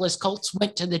Indianapolis Colts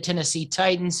went to the Tennessee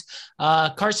Titans.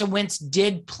 Carson Wentz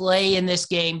did play in this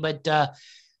game, but,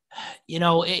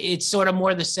 it's sort of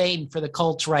more the same for the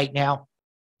Colts right now.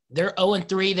 They're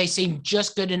 0-3. They seem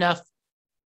just good enough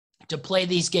to play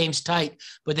these games tight,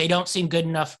 but they don't seem good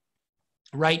enough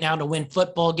right now to win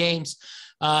football games.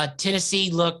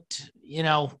 Tennessee looked,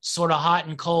 sort of hot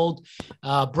and cold.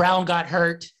 Brown got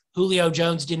hurt. Julio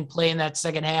Jones didn't play in that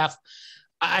second half.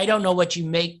 I don't know what you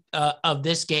make of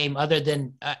this game other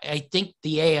than I think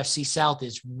the AFC South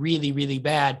is really, really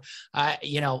bad.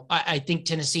 I think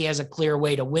Tennessee has a clear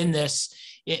way to win this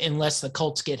unless the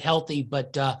Colts get healthy,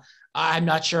 but I'm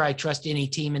not sure I trust any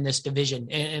team in this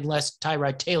division unless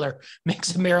Tyrod Taylor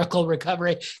makes a miracle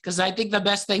recovery, because I think the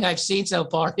best thing I've seen so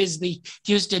far is the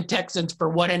Houston Texans for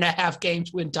 1.5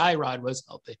 games when Tyrod was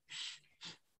healthy.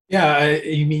 Yeah,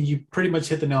 I mean, you pretty much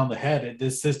hit the nail on the head.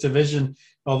 This division,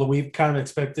 although we've kind of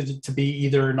expected it to be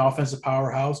either an offensive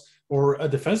powerhouse or a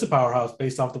defensive powerhouse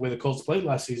based off the way the Colts played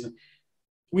last season,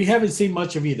 we haven't seen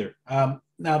much of either.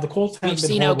 Now, the Colts haven't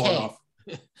been horrible on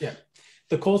offense. Yeah.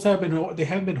 The Colts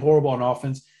haven't been horrible on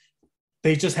offense.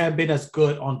 They just haven't been as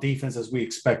good on defense as we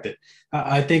expected.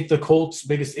 I think the Colts'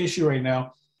 biggest issue right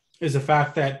now is the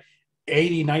fact that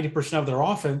 80-90% of their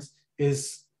offense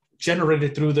is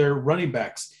generated through their running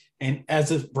backs. And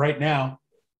as of right now,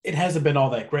 it hasn't been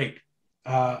all that great.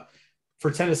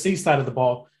 For Tennessee's side of the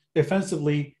ball,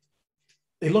 defensively,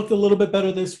 they looked a little bit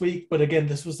better this week. But again,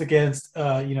 this was against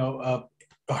a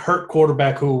hurt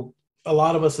quarterback who a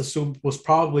lot of us assumed was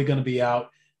probably going to be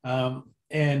out.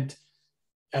 And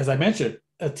as I mentioned,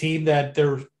 a team that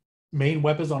their main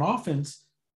weapons on offense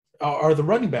are the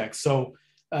running backs. So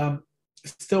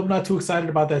still not too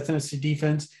excited about that Tennessee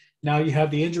defense. Now you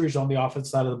have the injuries on the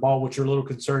offense side of the ball, which are a little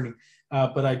concerning.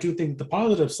 But I do think the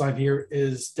positive side here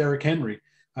is Derrick Henry.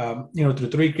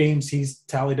 Through 3 games, he's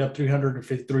tallied up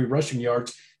 353 rushing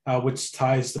yards, which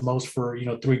ties the most for,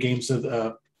 through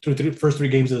the first 3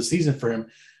 games of the season for him.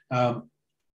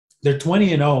 They're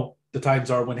 20-0, the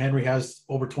Titans are, when Henry has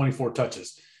over 24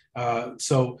 touches.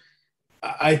 So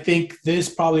I think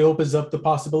this probably opens up the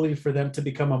possibility for them to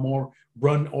become a more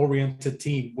run-oriented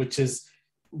team, which is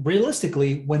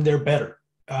realistically when they're better.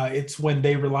 It's when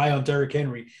they rely on Derrick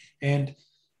Henry. And,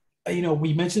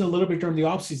 we mentioned a little bit during the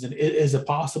offseason, is it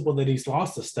possible that he's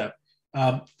lost a step?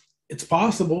 It's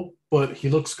possible, but he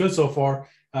looks good so far.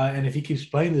 And if he keeps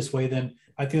playing this way, then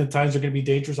I think the Titans are going to be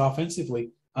dangerous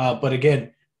offensively. But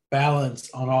again,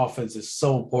 balance on offense is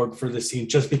so important for this team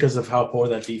just because of how poor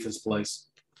that defense plays.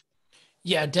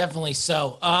 Yeah, definitely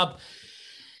so.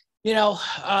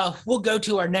 We'll go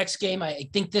to our next game. I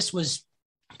think this was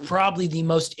probably the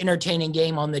most entertaining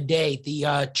game on the day.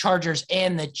 The Chargers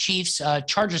and the Chiefs.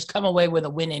 Chargers come away with a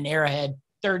win in Arrowhead,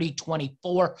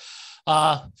 30-24.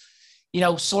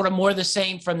 Sort of more the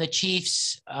same from the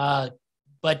Chiefs.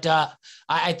 But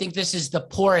I think this is the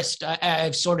poorest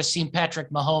I've sort of seen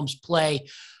Patrick Mahomes play.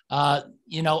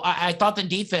 I thought the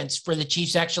defense for the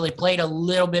Chiefs actually played a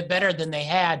little bit better than they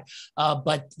had.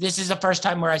 But this is the first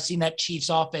time where I've seen that Chiefs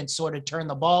offense sort of turn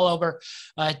the ball over.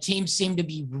 Teams seem to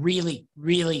be really,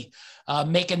 really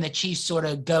making the Chiefs sort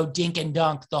of go dink and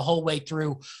dunk the whole way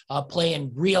through,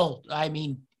 playing real. I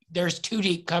mean, there's 2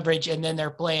 deep coverage, and then they're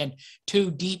playing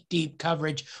 2 deep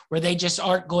coverage where they just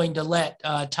aren't going to let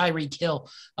Tyreek Hill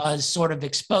sort of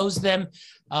expose them.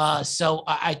 So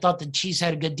I thought the Chiefs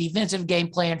had a good defensive game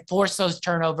plan, force those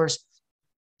turnovers.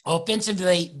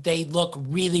 Offensively, they look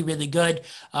really, really good.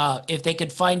 If they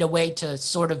could find a way to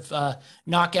sort of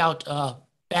knock out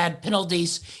bad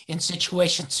penalties in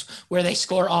situations where they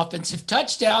score offensive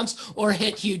touchdowns or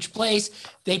hit huge plays,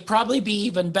 they'd probably be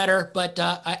even better. But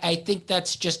I think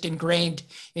that's just ingrained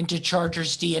into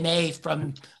Chargers DNA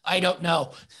from, I don't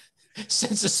know,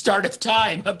 since the start of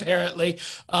time, apparently.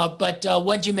 But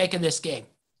what'd you make of this game?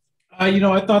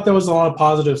 I thought there was a lot of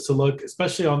positives to look,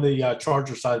 especially on the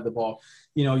Charger side of the ball.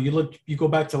 You go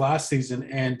back to last season,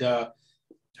 and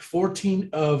 14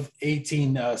 of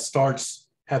 18 starts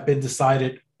have been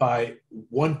decided by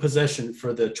 1 possession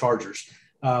for the Chargers.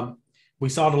 We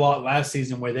saw it a lot last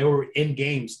season where they were in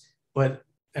games, but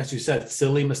as you said,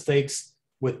 silly mistakes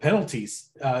with penalties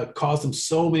caused them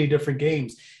so many different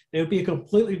games. They would be a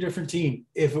completely different team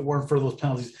if it weren't for those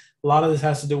penalties. A lot of this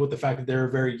has to do with the fact that they're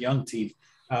a very young team.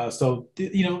 So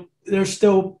there's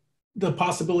still the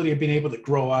possibility of being able to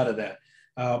grow out of that.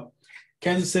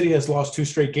 Kansas City has lost 2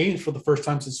 straight games for the first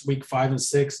time since week 5 and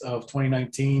 6 of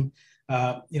 2019.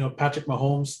 Patrick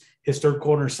Mahomes, his 3rd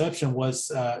quarter interception was,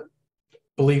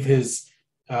 his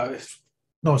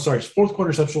 4th quarter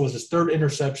interception was his 3rd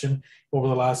interception over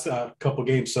the last couple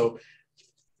games. So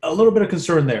a little bit of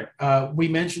concern there. We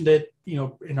mentioned it,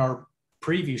 in our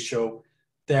preview show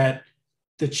that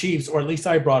the Chiefs, or at least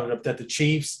I brought it up, that the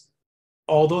Chiefs,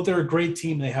 although they're a great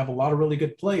team, they have a lot of really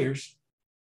good players.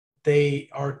 They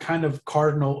are kind of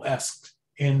Cardinal-esque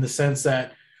in the sense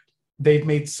that they've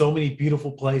made so many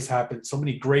beautiful plays happen, so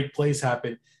many great plays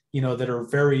happen, that are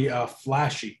very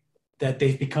flashy, that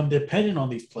they've become dependent on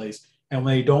these plays. And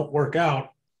when they don't work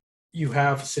out, you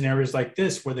have scenarios like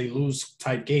this where they lose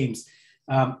tight games.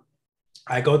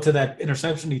 I go to that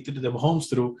interception he threw to Mahomes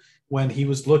through when he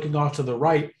was looking off to the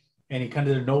right, and he kind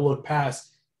of did a no-look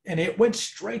pass, and it went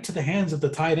straight to the hands of the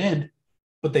tight end,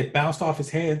 but they bounced off his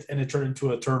hands, and it turned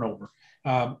into a turnover.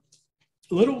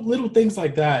 Little things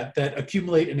like that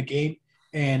accumulate in a game,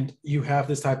 and you have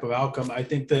this type of outcome. I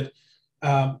think that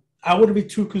I wouldn't be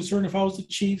too concerned if I was the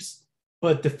Chiefs,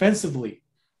 but defensively,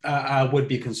 I would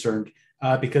be concerned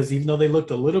because even though they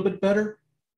looked a little bit better,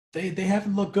 they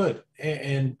haven't looked good.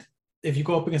 And if you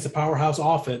go up against a powerhouse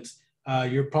offense,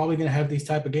 you're probably going to have these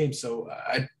type of games. So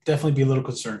I'd definitely be a little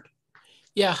concerned.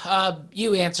 Yeah,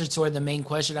 you answered sort of the main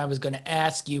question I was going to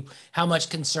ask you. How much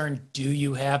concern do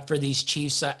you have for these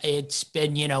Chiefs? It's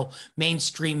been,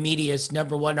 mainstream media's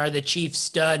number one. Are the Chiefs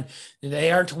done?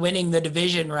 They aren't winning the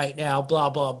division right now, blah,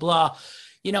 blah, blah.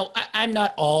 I'm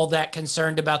not all that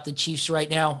concerned about the Chiefs right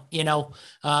now.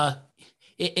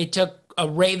 It took a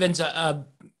Ravens a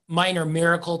minor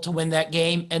miracle to win that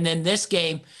game. And then this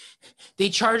game, the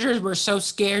Chargers were so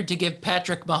scared to give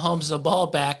Patrick Mahomes the ball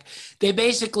back. They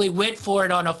basically went for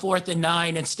it on a 4th and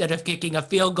 9 instead of kicking a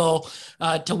field goal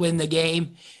to win the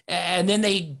game. And then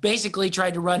they basically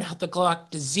tried to run out the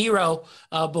clock to 0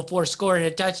 before scoring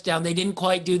a touchdown. They didn't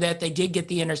quite do that. They did get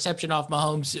the interception off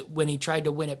Mahomes when he tried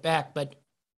to win it back. But,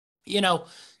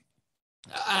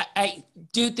 I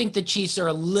do think the Chiefs are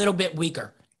a little bit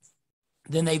weaker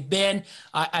than they've been.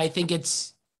 I think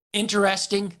it's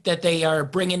interesting that they are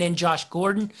bringing in Josh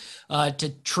Gordon to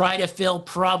try to fill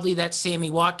probably that Sammy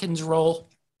Watkins role.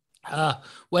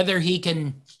 Whether he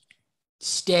can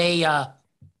stay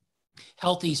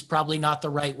healthy is probably not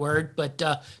the right word, but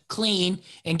clean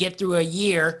and get through a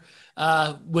year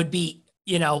would be,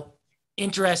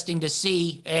 interesting to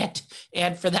see.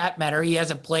 And for that matter, he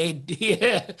hasn't played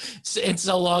in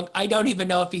so long. I don't even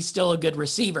know if he's still a good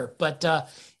receiver, but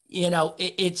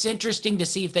it's interesting to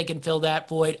see if they can fill that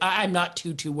void. I'm not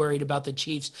too worried about the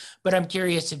Chiefs, but I'm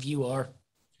curious if you are.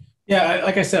 Yeah,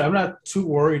 like I said, I'm not too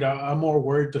worried. I'm more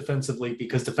worried defensively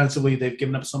because defensively they've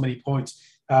given up so many points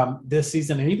this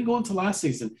season and even going to last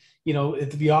season.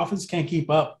 If the offense can't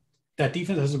keep up, that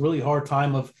defense has a really hard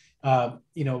time of,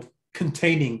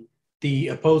 containing the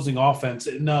opposing offense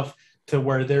enough to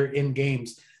where they're in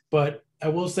games. But I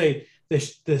will say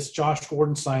this Josh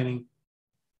Gordon signing,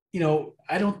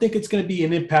 I don't think it's going to be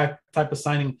an impact type of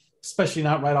signing, especially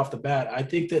not right off the bat. I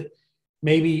think that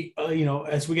maybe,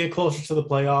 as we get closer to the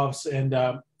playoffs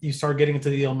and you start getting into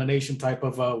the elimination type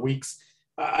of weeks,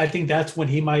 I think that's when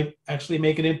he might actually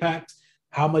make an impact.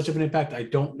 How much of an impact, I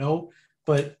don't know.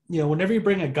 But, whenever you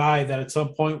bring a guy that at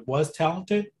some point was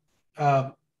talented,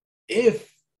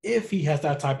 if he has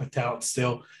that type of talent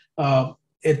still,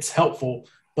 it's helpful.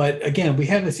 But again, we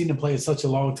haven't seen him play in such a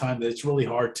long time that it's really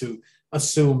hard to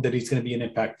assume that he's going to be an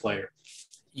impact player.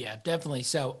 Yeah, definitely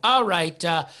so. All right.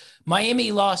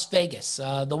 Miami, Las Vegas.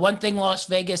 The one thing Las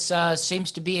Vegas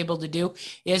seems to be able to do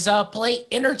is play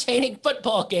entertaining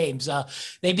football games.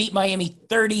 They beat Miami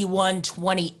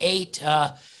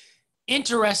 31-28.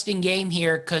 Interesting game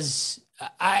here because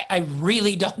I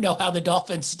really don't know how the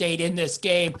Dolphins stayed in this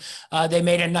game. They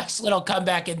made a nice little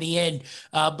comeback in the end,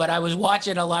 but I was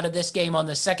watching a lot of this game on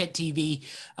the second TV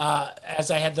as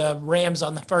I had the Rams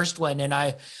on the first one, and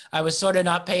I was sort of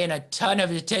not paying a ton of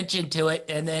attention to it,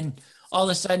 and then all of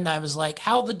a sudden I was like,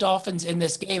 how are the Dolphins in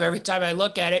this game? Every time I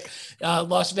look at it,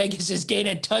 Las Vegas is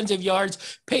gaining tons of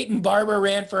yards. Peyton Barber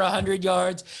ran for 100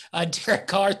 yards. Derek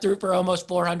Carr threw for almost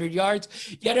 400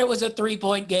 yards. Yet it was a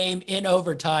 3-point game in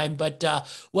overtime. But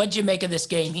what'd you make of this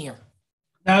game here?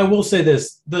 Now, I will say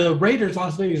this. The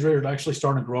Las Vegas Raiders, are actually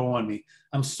starting to grow on me.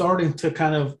 I'm starting to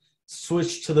kind of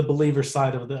switch to the believer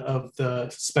side of the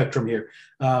spectrum here.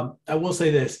 I will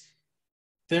say this.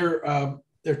 Their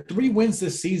 3 wins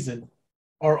this season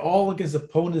are all against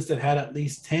opponents that had at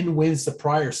least 10 wins the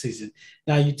prior season.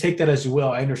 Now, you take that as you will.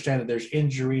 I understand that there's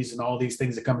injuries and all these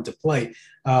things that come into play.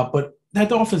 But that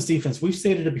Dolphins defense, we've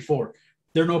stated it before,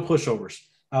 they're no pushovers.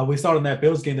 We saw in that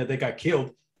Bills game that they got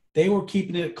killed. They were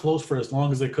keeping it close for as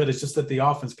long as they could. It's just that the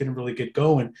offense couldn't really get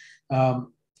going. The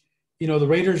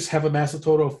Raiders have amassed a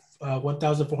total of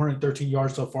 1,413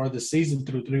 yards so far this season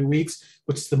through 3 weeks,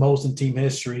 which is the most in team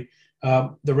history.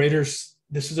 The Raiders,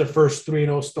 this is their first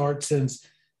 3-0 start since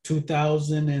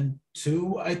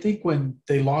 2002, I think, when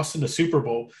they lost in the Super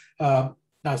Bowl. Not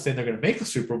saying they're going to make the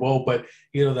Super Bowl, but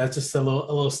that's just a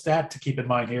little stat to keep in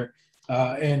mind here.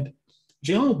 And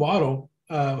Jalen Waddle,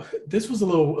 this was a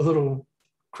little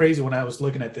crazy when I was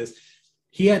looking at this.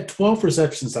 He had 12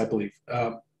 receptions, I believe,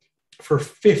 for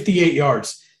 58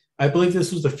 yards. I believe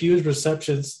this was the fewest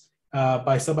receptions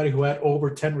by somebody who had over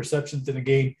 10 receptions in a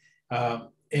game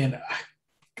in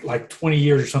like 20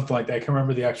 years or something like that. I can't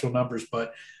remember the actual numbers,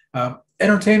 but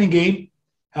entertaining game.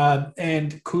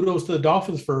 And kudos to the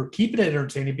Dolphins for keeping it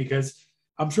entertaining because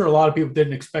I'm sure a lot of people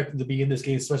didn't expect them to be in this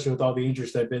game, especially with all the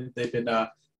injuries they've been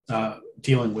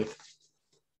dealing with.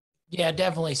 Yeah,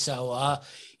 definitely so.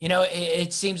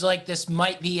 It seems like this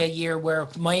might be a year where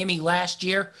Miami last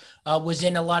year was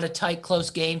in a lot of tight,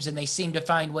 close games, and they seem to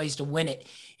find ways to win it.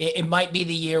 It might be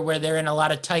the year where they're in a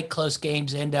lot of tight, close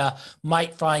games and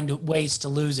might find ways to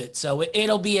lose it. So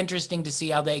it'll be interesting to see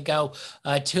how they go.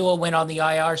 Tua went on the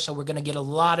IR, so we're going to get a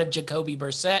lot of Jacoby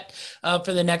Brissett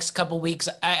for the next couple weeks.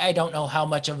 I don't know how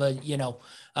much of a,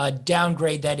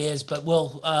 downgrade that is, but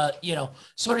we'll,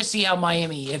 sort of see how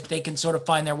Miami, if they can sort of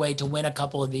find their way to win a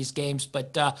couple of these games.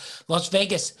 But Las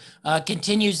Vegas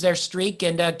continues their streak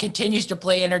and continues to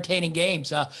play entertaining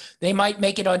games. They might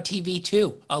make it on TV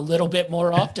too, a little bit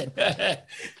more often. Yeah,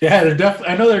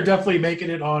 I know they're definitely making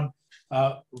it on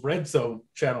Red Zone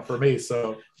channel for me.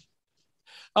 So.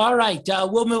 All right,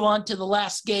 we'll move on to the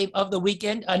last game of the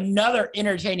weekend. Another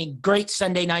entertaining, great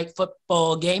Sunday night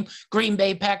football game. Green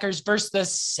Bay Packers versus the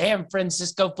San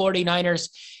Francisco 49ers.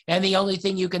 And the only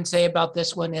thing you can say about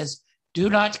this one is do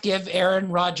not give Aaron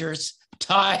Rodgers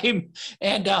time.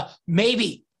 And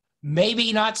maybe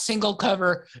maybe not single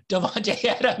cover Devontae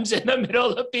Adams in the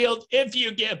middle of the field if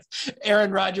you give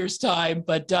Aaron Rodgers time,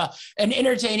 but an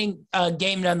entertaining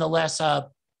game nonetheless.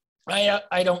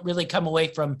 I don't really come away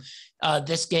from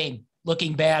this game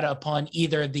looking bad upon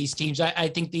either of these teams. I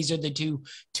think these are the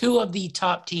two of the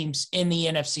top teams in the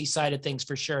NFC side of things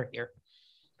for sure here.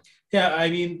 Yeah, I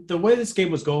mean, the way this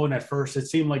game was going at first, it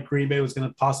seemed like Green Bay was going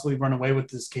to possibly run away with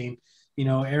this game. You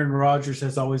know, Aaron Rodgers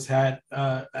has always had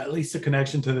at least a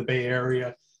connection to the Bay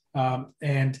Area.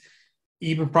 And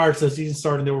even prior to the season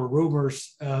starting, there were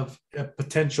rumors of a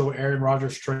potential Aaron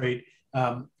Rodgers trade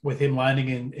with him landing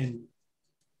in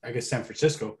I guess, San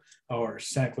Francisco or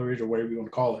Santa Clarita, or whatever you want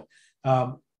to call it.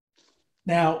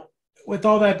 Now, with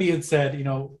all that being said, you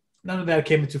know, none of that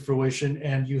came into fruition,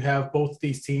 and you have both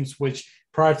these teams, which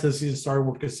prior to the season started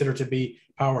were considered to be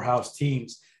powerhouse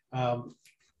teams.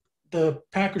 The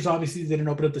Packers obviously didn't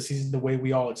open up the season the way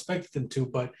we all expected them to,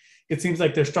 but it seems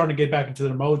like they're starting to get back into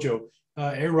their mojo.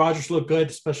 Aaron Rodgers looked good,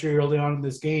 especially early on in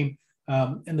this game.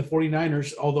 And the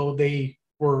 49ers, although they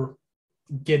were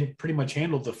getting pretty much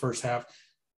handled the first half,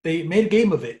 they made a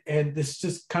game of it. And this is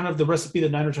just kind of the recipe the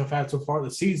Niners have had so far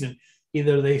this season.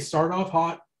 Either they start off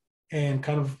hot and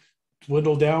kind of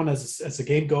dwindle down as the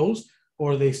game goes,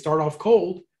 or they start off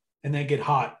cold and then get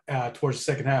hot towards the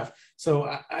second half.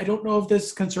 So I don't know if this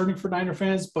is concerning for Niner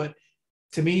fans, but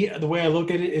to me, the way I look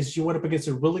at it is you went up against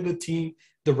a really good team,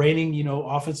 the reigning, you know,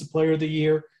 offensive player of the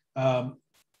year, and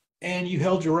you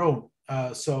held your own.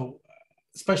 So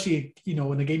especially, you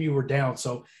know, in the game you were down.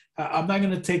 So I'm not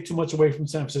going to take too much away from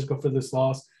San Francisco for this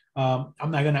loss. I'm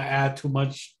not going to add too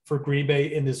much for Green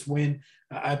Bay in this win.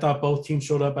 I thought both teams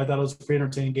showed up. I thought it was a pretty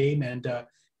entertaining game, and,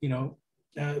 you know,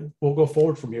 we'll go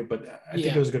forward from here, but I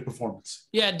think it was a good performance.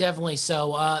 Yeah, definitely.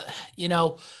 So, you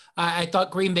know, I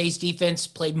thought Green Bay's defense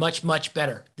played much, much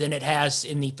better than it has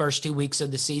in the first 2 weeks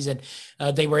of the season.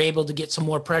 They were able to get some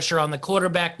more pressure on the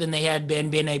quarterback than they had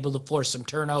been able to force some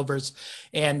turnovers,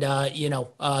 and, you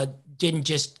know, didn't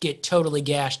just get totally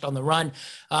gashed on the run.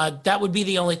 That would be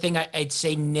the only thing I'd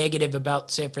say negative about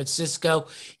San Francisco.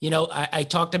 You know, I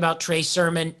talked about Trey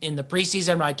Sermon in the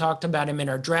preseason. I talked about him in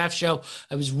our draft show.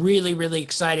 I was really, really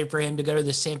excited for him to go to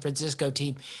the San Francisco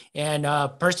team. And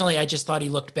personally, I just thought he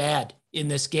looked bad in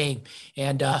this game.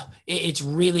 And it's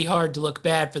really hard to look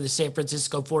bad for the San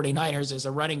Francisco 49ers as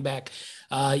a running back.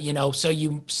 You know, so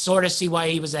you sort of see why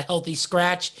he was a healthy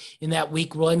scratch in that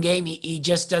week one game. He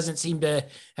just doesn't seem to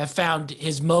have found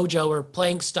his mojo or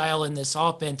playing style in this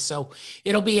offense. So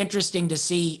it'll be interesting to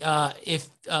see if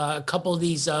a couple of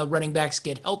these running backs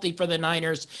get healthy for the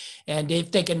Niners and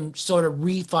if they can sort of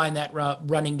refine that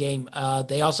running game.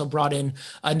 They also brought in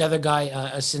another guy,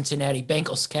 a Cincinnati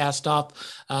Bengals cast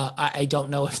off. I don't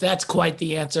know if that's quite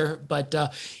the answer, but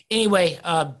anyway,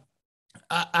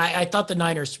 I thought the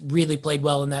Niners really played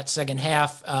well in that second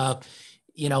half.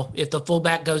 You know, if the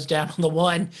fullback goes down on the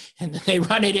one and they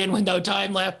run it in with no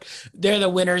time left, they're the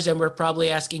winners, and we're probably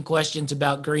asking questions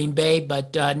about Green Bay.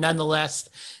 But nonetheless,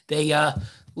 they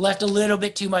left a little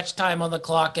bit too much time on the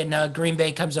clock, and Green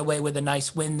Bay comes away with a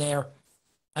nice win there.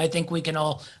 I think we can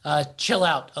all chill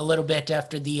out a little bit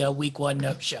after the week one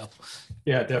no-show.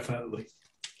 Yeah, definitely.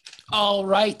 All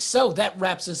right, so that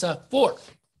wraps us up for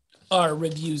our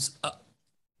reviews of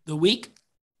the week.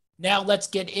 Now let's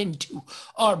get into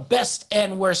our best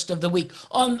and worst of the week.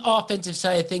 On the offensive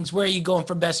side of things, where are you going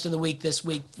for best of the week this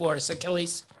week for us,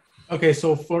 Achilles? Okay,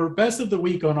 so for best of the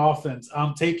week on offense,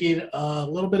 I'm taking a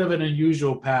little bit of an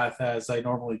unusual path as I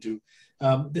normally do.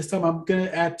 This time I'm going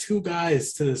to add two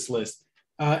guys to this list,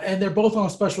 and they're both on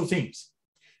special teams.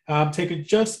 I'm taking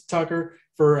Justin Tucker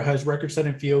for his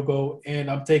record-setting field goal, and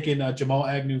I'm taking Jamal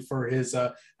Agnew for his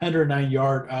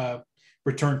 109-yard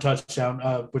return touchdown,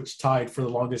 which tied for the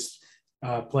longest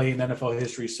play in NFL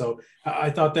history. So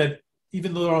I thought that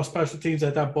even though they're all special teams,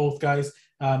 I thought both guys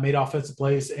made offensive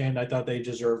plays, and I thought they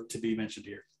deserved to be mentioned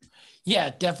here.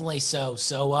 Yeah, definitely so.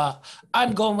 So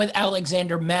I'm going with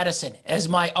Alexander Madison as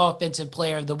my offensive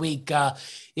player of the week.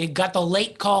 He got the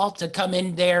late call to come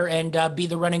in there and be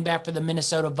the running back for the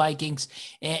Minnesota Vikings.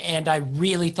 And I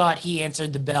really thought he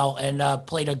answered the bell and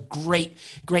played a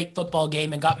great football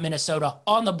game and got Minnesota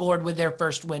on the board with their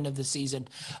first win of the season.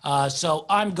 So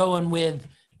I'm going with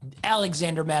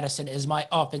Alexander Madison as my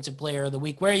offensive player of the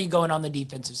week. Where are you going on the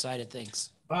defensive side of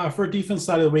things? For defense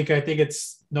side of the week, I think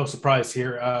it's no surprise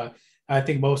here. I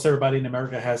think most everybody in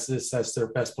America has this as their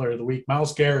best player of the week.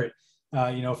 Myles Garrett,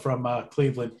 from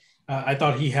Cleveland. I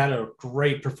thought he had a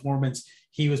great performance.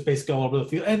 He was basically all over the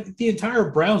field. And the entire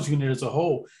Browns unit as a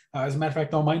whole. As a matter of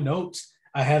fact, on my notes,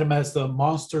 I had him as the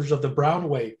monsters of the Brown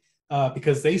way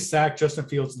because they sacked Justin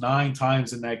Fields 9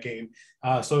 times in that game.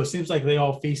 So it seems like they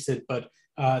all feasted. But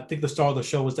I think the star of the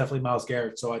show was definitely Myles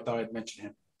Garrett, so I thought I'd mention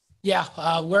him.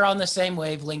 Yeah, we're on the same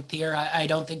wavelength here. I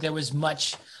don't think there was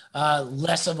much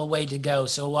less of a way to go.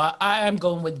 So I'm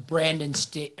going with Brandon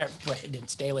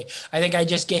Staley. I think I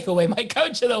just gave away my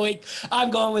coach of the week.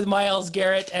 I'm going with Myles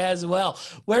Garrett as well.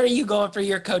 Where are you going for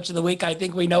your coach of the week? I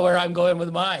think we know where I'm going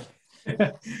with mine.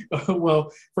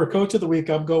 Well, for coach of the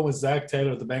week, I'm going with Zach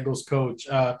Taylor, the Bengals coach.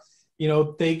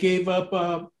 They gave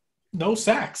up no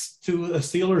sacks to the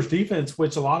Steelers defense,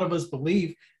 which a lot of us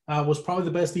believe was probably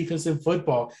the best defense in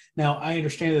football. Now, I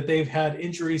understand that they've had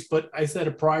injuries, but I said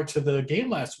it prior to the game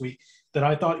last week that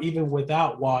I thought even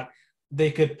without Watt,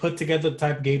 they could put together the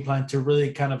type of game plan to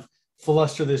really kind of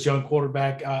fluster this young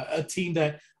quarterback, a team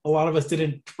that a lot of us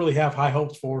didn't really have high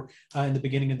hopes for in the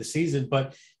beginning of the season.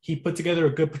 But he put together a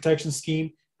good protection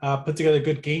scheme, put together a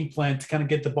good game plan to kind of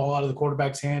get the ball out of the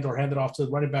quarterback's hand or hand it off to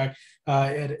the running back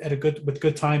with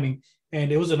good timing. And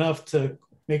it was enough to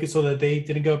make it so that they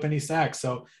didn't give up any sacks.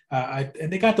 So,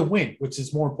 and they got the win, which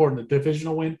is more important, the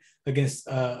divisional win against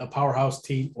a powerhouse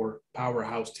team.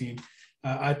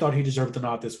 I thought he deserved the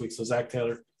nod this week. So Zach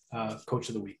Taylor, coach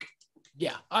of the week.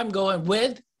 Yeah, I'm going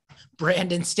with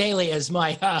Brandon Staley as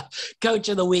my coach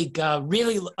of the week.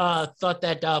 Really thought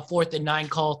that 4th and 9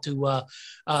 call to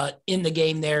in the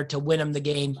game there to win him the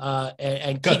game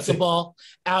and keep the ball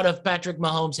out of Patrick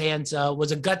Mahomes' hands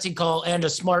was a gutsy call and a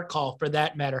smart call for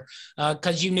that matter,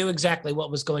 because you knew exactly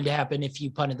what was going to happen if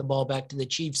you punted the ball back to the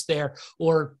Chiefs there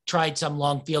or tried some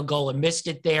long field goal and missed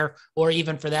it there, or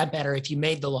even for that matter, if you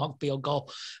made the long field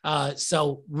goal.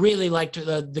 So really liked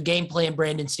the game plan.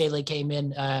 Brandon Staley came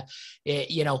in,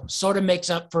 sort of makes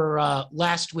up for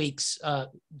last week's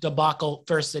debacle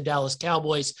versus the Dallas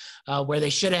Cowboys, where they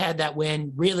should have had that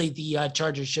win. Really, the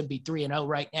Chargers should be 3-0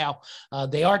 right now.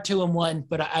 They are 2-1,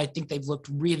 but I think they've looked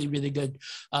really, really good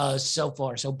so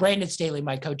far. So Brandon Staley,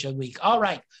 my coach of the week. All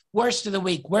right, worst of the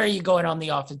week. Where are you going on the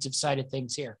offensive side of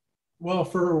things here? Well,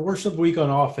 for worst of the week on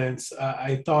offense,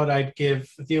 I thought I'd give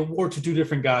the award to two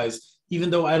different guys,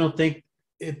 even though I don't think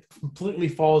it completely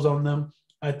falls on them.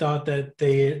 I thought that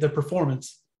the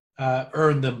performance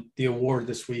earned them the award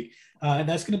this week. And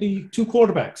that's going to be two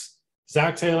quarterbacks,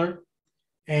 Zach Taylor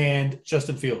and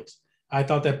Justin Fields. I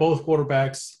thought that both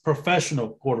quarterbacks,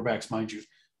 professional quarterbacks, mind you,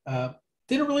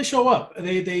 didn't really show up.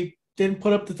 They didn't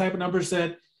put up the type of numbers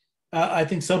that I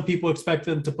think some people expect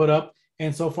them to put up.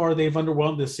 And so far, they've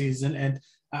underwhelmed this season. And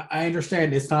I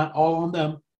understand it's not all on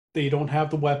them. They don't have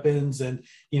the weapons and,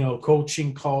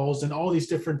 coaching calls and all these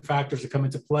different factors that come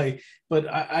into play. But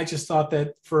I just thought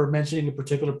that for mentioning the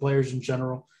particular players in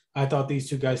general, I thought these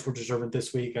two guys were deserving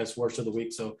this week as worst of the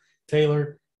week. So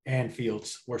Taylor and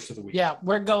Fields, worst of the week. Yeah,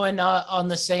 we're going on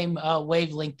the same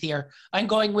wavelength here. I'm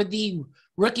going with the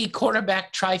rookie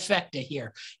quarterback trifecta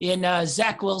here in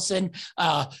Zach Wilson,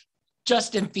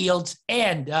 Justin Fields,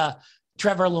 and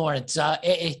Trevor Lawrence.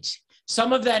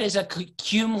 Some of that is a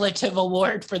cumulative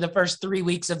award for the first 3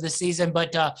 weeks of the season,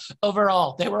 but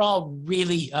overall, they were all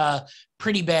really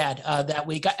pretty bad that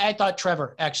week. I thought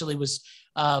Trevor actually was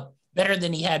better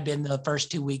than he had been the first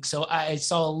 2 weeks, so I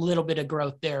saw a little bit of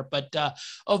growth there. But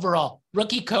overall,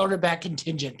 rookie quarterback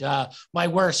contingent, my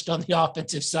worst on the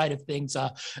offensive side of things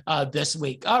this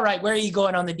week. All right, where are you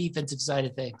going on the defensive side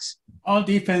of things? On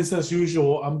defense, as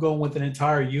usual, I'm going with an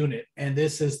entire unit, and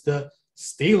this is the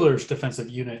Steelers defensive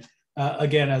unit.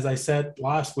 Again, as I said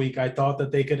last week, I thought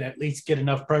that they could at least get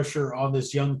enough pressure on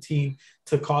this young team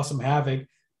to cause some havoc,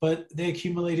 but they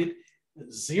accumulated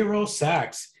 0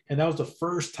 sacks. And that was the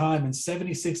first time in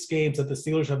 76 games that the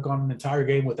Steelers have gone an entire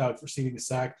game without receiving a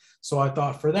sack. So I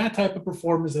thought for that type of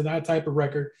performance and that type of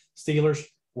record, Steelers,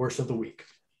 worst of the week.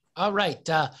 All right.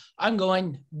 I'm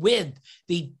going with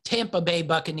the Tampa Bay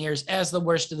Buccaneers as the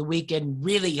worst of the week. And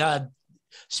really,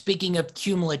 speaking of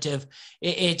cumulative,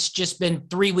 it's just been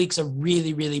 3 weeks of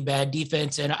really, really bad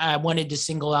defense. And I wanted to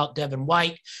single out Devin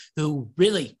White, who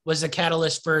really was a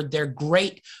catalyst for their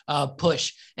great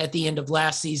push at the end of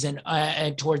last season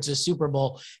and towards the Super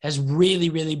Bowl. Has really,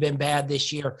 really been bad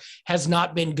this year. Has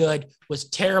not been good. Was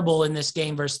terrible in this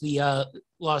game versus the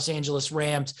Los Angeles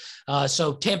Rams.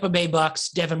 So Tampa Bay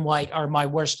Bucks, Devin White are my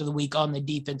worst of the week on the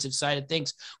defensive side of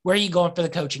things. Where are you going for the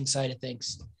coaching side of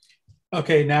things?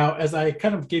 Okay, now, as I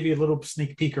kind of gave you a little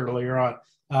sneak peek earlier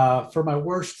on, for my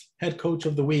worst head coach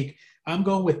of the week, I'm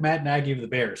going with Matt Nagy of the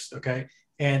Bears, okay?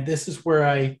 And this is where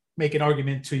I make an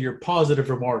argument to your positive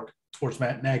remark towards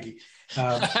Matt Nagy.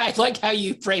 I like how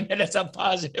you frame it as a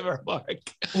positive remark.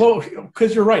 Well,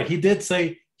 because you're right. He did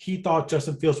say he thought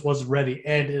Justin Fields wasn't ready,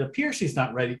 and it appears he's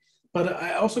not ready. But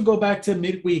I also go back to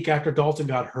midweek after Dalton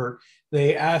got hurt.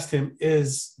 They asked him,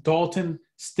 is Dalton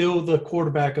still the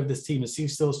quarterback of this team? Is he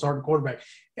still a starting quarterback?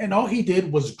 And all he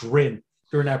did was grin.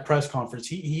 during that press conference.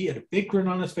 He had a big grin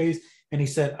on his face, and he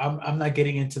said, I'm not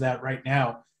getting into that right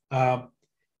now.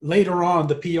 Later on,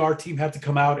 the PR team had to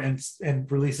come out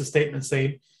and release a statement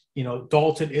saying,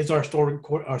 Dalton is our starting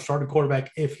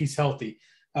quarterback if he's healthy.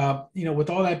 With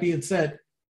all that being said,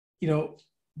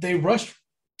 they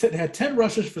had 10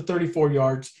 rushes for 34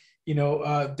 yards.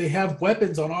 They have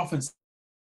weapons on offense.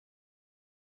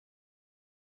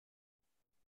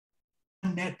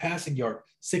 Net passing yard,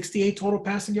 68 total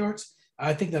passing yards.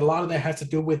 I think that a lot of that has to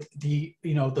do with the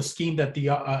scheme that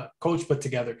the coach put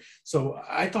together. So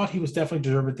I thought he was definitely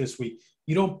deserving this week.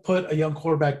 You don't put a young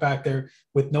quarterback back there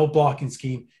with no blocking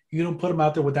scheme. You don't put him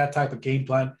out there with that type of game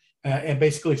plan and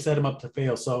basically set him up to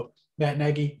fail. So Matt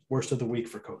Nagy, worst of the week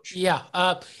for coach. Yeah,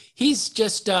 he's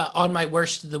just on my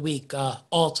worst of the week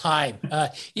all time.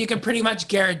 You can pretty much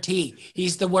guarantee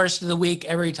he's the worst of the week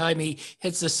every time he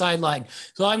hits the sideline.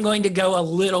 So I'm going to go a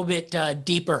little bit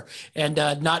deeper and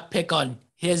not pick on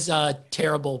his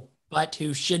terrible butt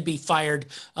who should be fired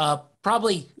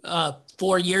probably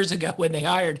 4 years ago when they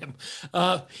hired him.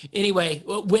 Anyway,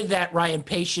 with that, Ryan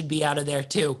Pace should be out of there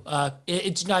too.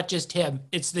 It's not just him,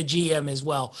 it's the GM as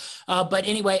well. But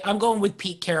anyway, I'm going with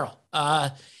Pete Carroll.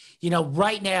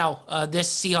 Right now,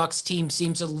 this Seahawks team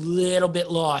seems a little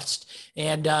bit lost.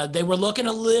 And they were looking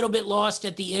a little bit lost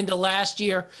at the end of last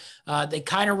year. They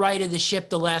kind of righted the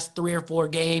ship the last 3 or 4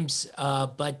 games.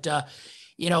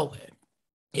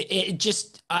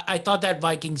 I thought that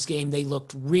Vikings game, they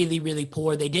looked really, really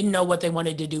poor. They didn't know what they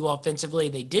wanted to do offensively.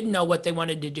 They didn't know what they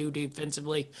wanted to do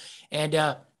defensively.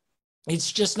 And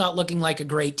it's just not looking like a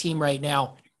great team right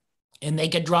now. And they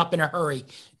could drop in a hurry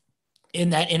in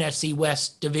that NFC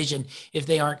West division. If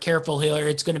they aren't careful here,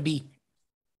 it's going to be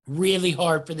really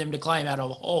hard for them to climb out of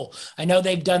a hole. I know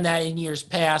they've done that in years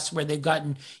past where they've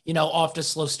gotten, off to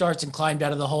slow starts and climbed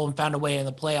out of the hole and found a way in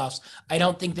the playoffs. I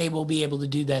don't think they will be able to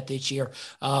do that this year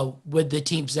with the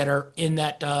teams that are in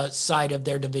that side of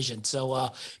their division.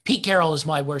 So Pete Carroll is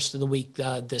my worst of the week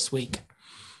this week.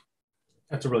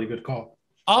 That's a really good call.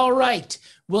 All right.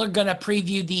 We're going to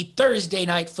preview the Thursday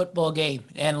night football game.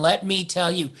 And let me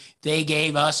tell you, they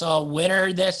gave us a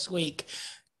winner this week.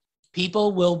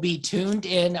 People will be tuned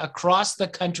in across the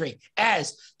country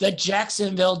as the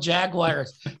Jacksonville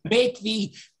Jaguars make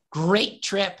the great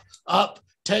trip up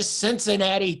to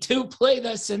Cincinnati to play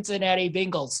the Cincinnati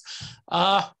Bengals.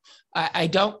 I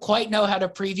don't quite know how to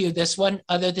preview this one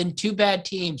other than 2 bad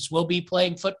teams will be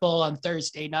playing football on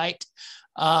Thursday night.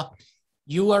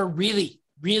 You are really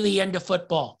into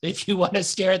football if you want to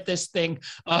stare at this thing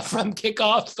from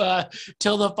kickoff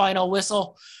till the final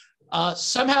whistle.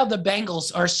 Somehow the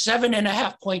Bengals are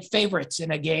 7.5-point favorites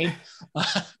in a game.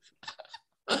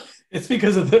 It's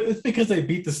because they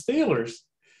beat the Steelers.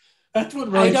 That's what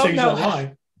really changed that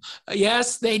line.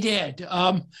 Yes, they did.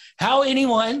 How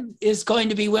anyone is going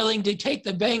to be willing to take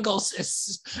the Bengals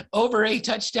as over a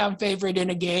touchdown favorite in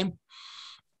a game,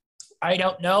 I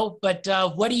don't know. But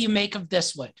what do you make of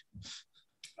this one?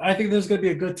 I think this is going to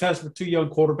be a good test with 2 young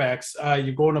quarterbacks.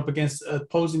 You're going up against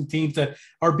opposing teams that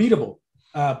are beatable.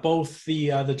 Both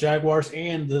the Jaguars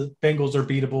and the Bengals are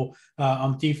beatable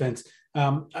on defense.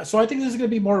 So I think this is going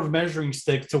to be more of a measuring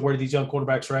stick to where these young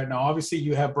quarterbacks are at now. Obviously,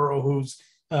 you have Burrow, who's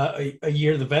a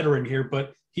year the veteran here,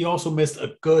 but he also missed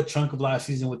a good chunk of last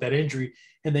season with that injury.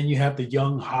 And then you have the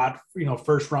young, hot,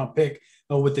 first-round pick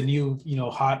with the new,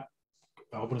 hot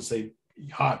 – I wouldn't say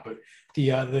hot, but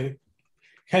the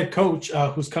head coach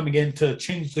who's coming in to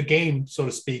change the game, so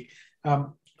to speak.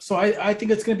 So I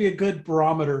think it's going to be a good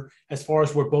barometer as far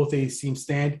as where both these teams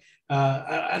stand.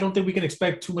 I don't think we can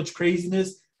expect too much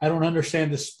craziness. I don't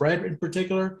understand the spread in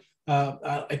particular.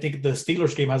 I think the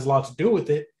Steelers game has a lot to do with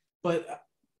it. But,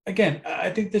 again, I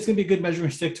think this is going to be a good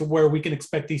measuring stick to where we can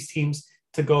expect these teams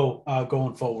to go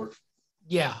going forward.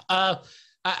 Yeah.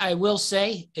 I will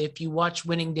say, if you watch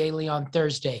Winning Daily on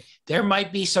Thursday, there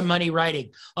might be some money riding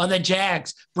on the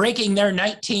Jags breaking their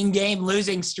 19-game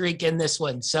losing streak in this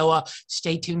one. So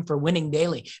stay tuned for Winning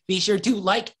Daily. Be sure to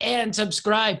like and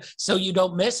subscribe so you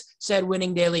don't miss said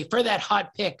Winning Daily for that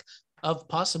hot pick of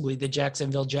possibly the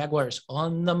Jacksonville Jaguars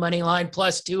on the money line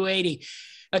plus 280.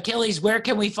 Achilles, where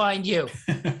can we find you?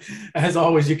 As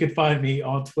always, you can find me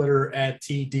on Twitter at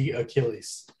TD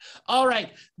Achilles. All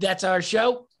right, that's our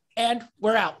show. And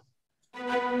we're out.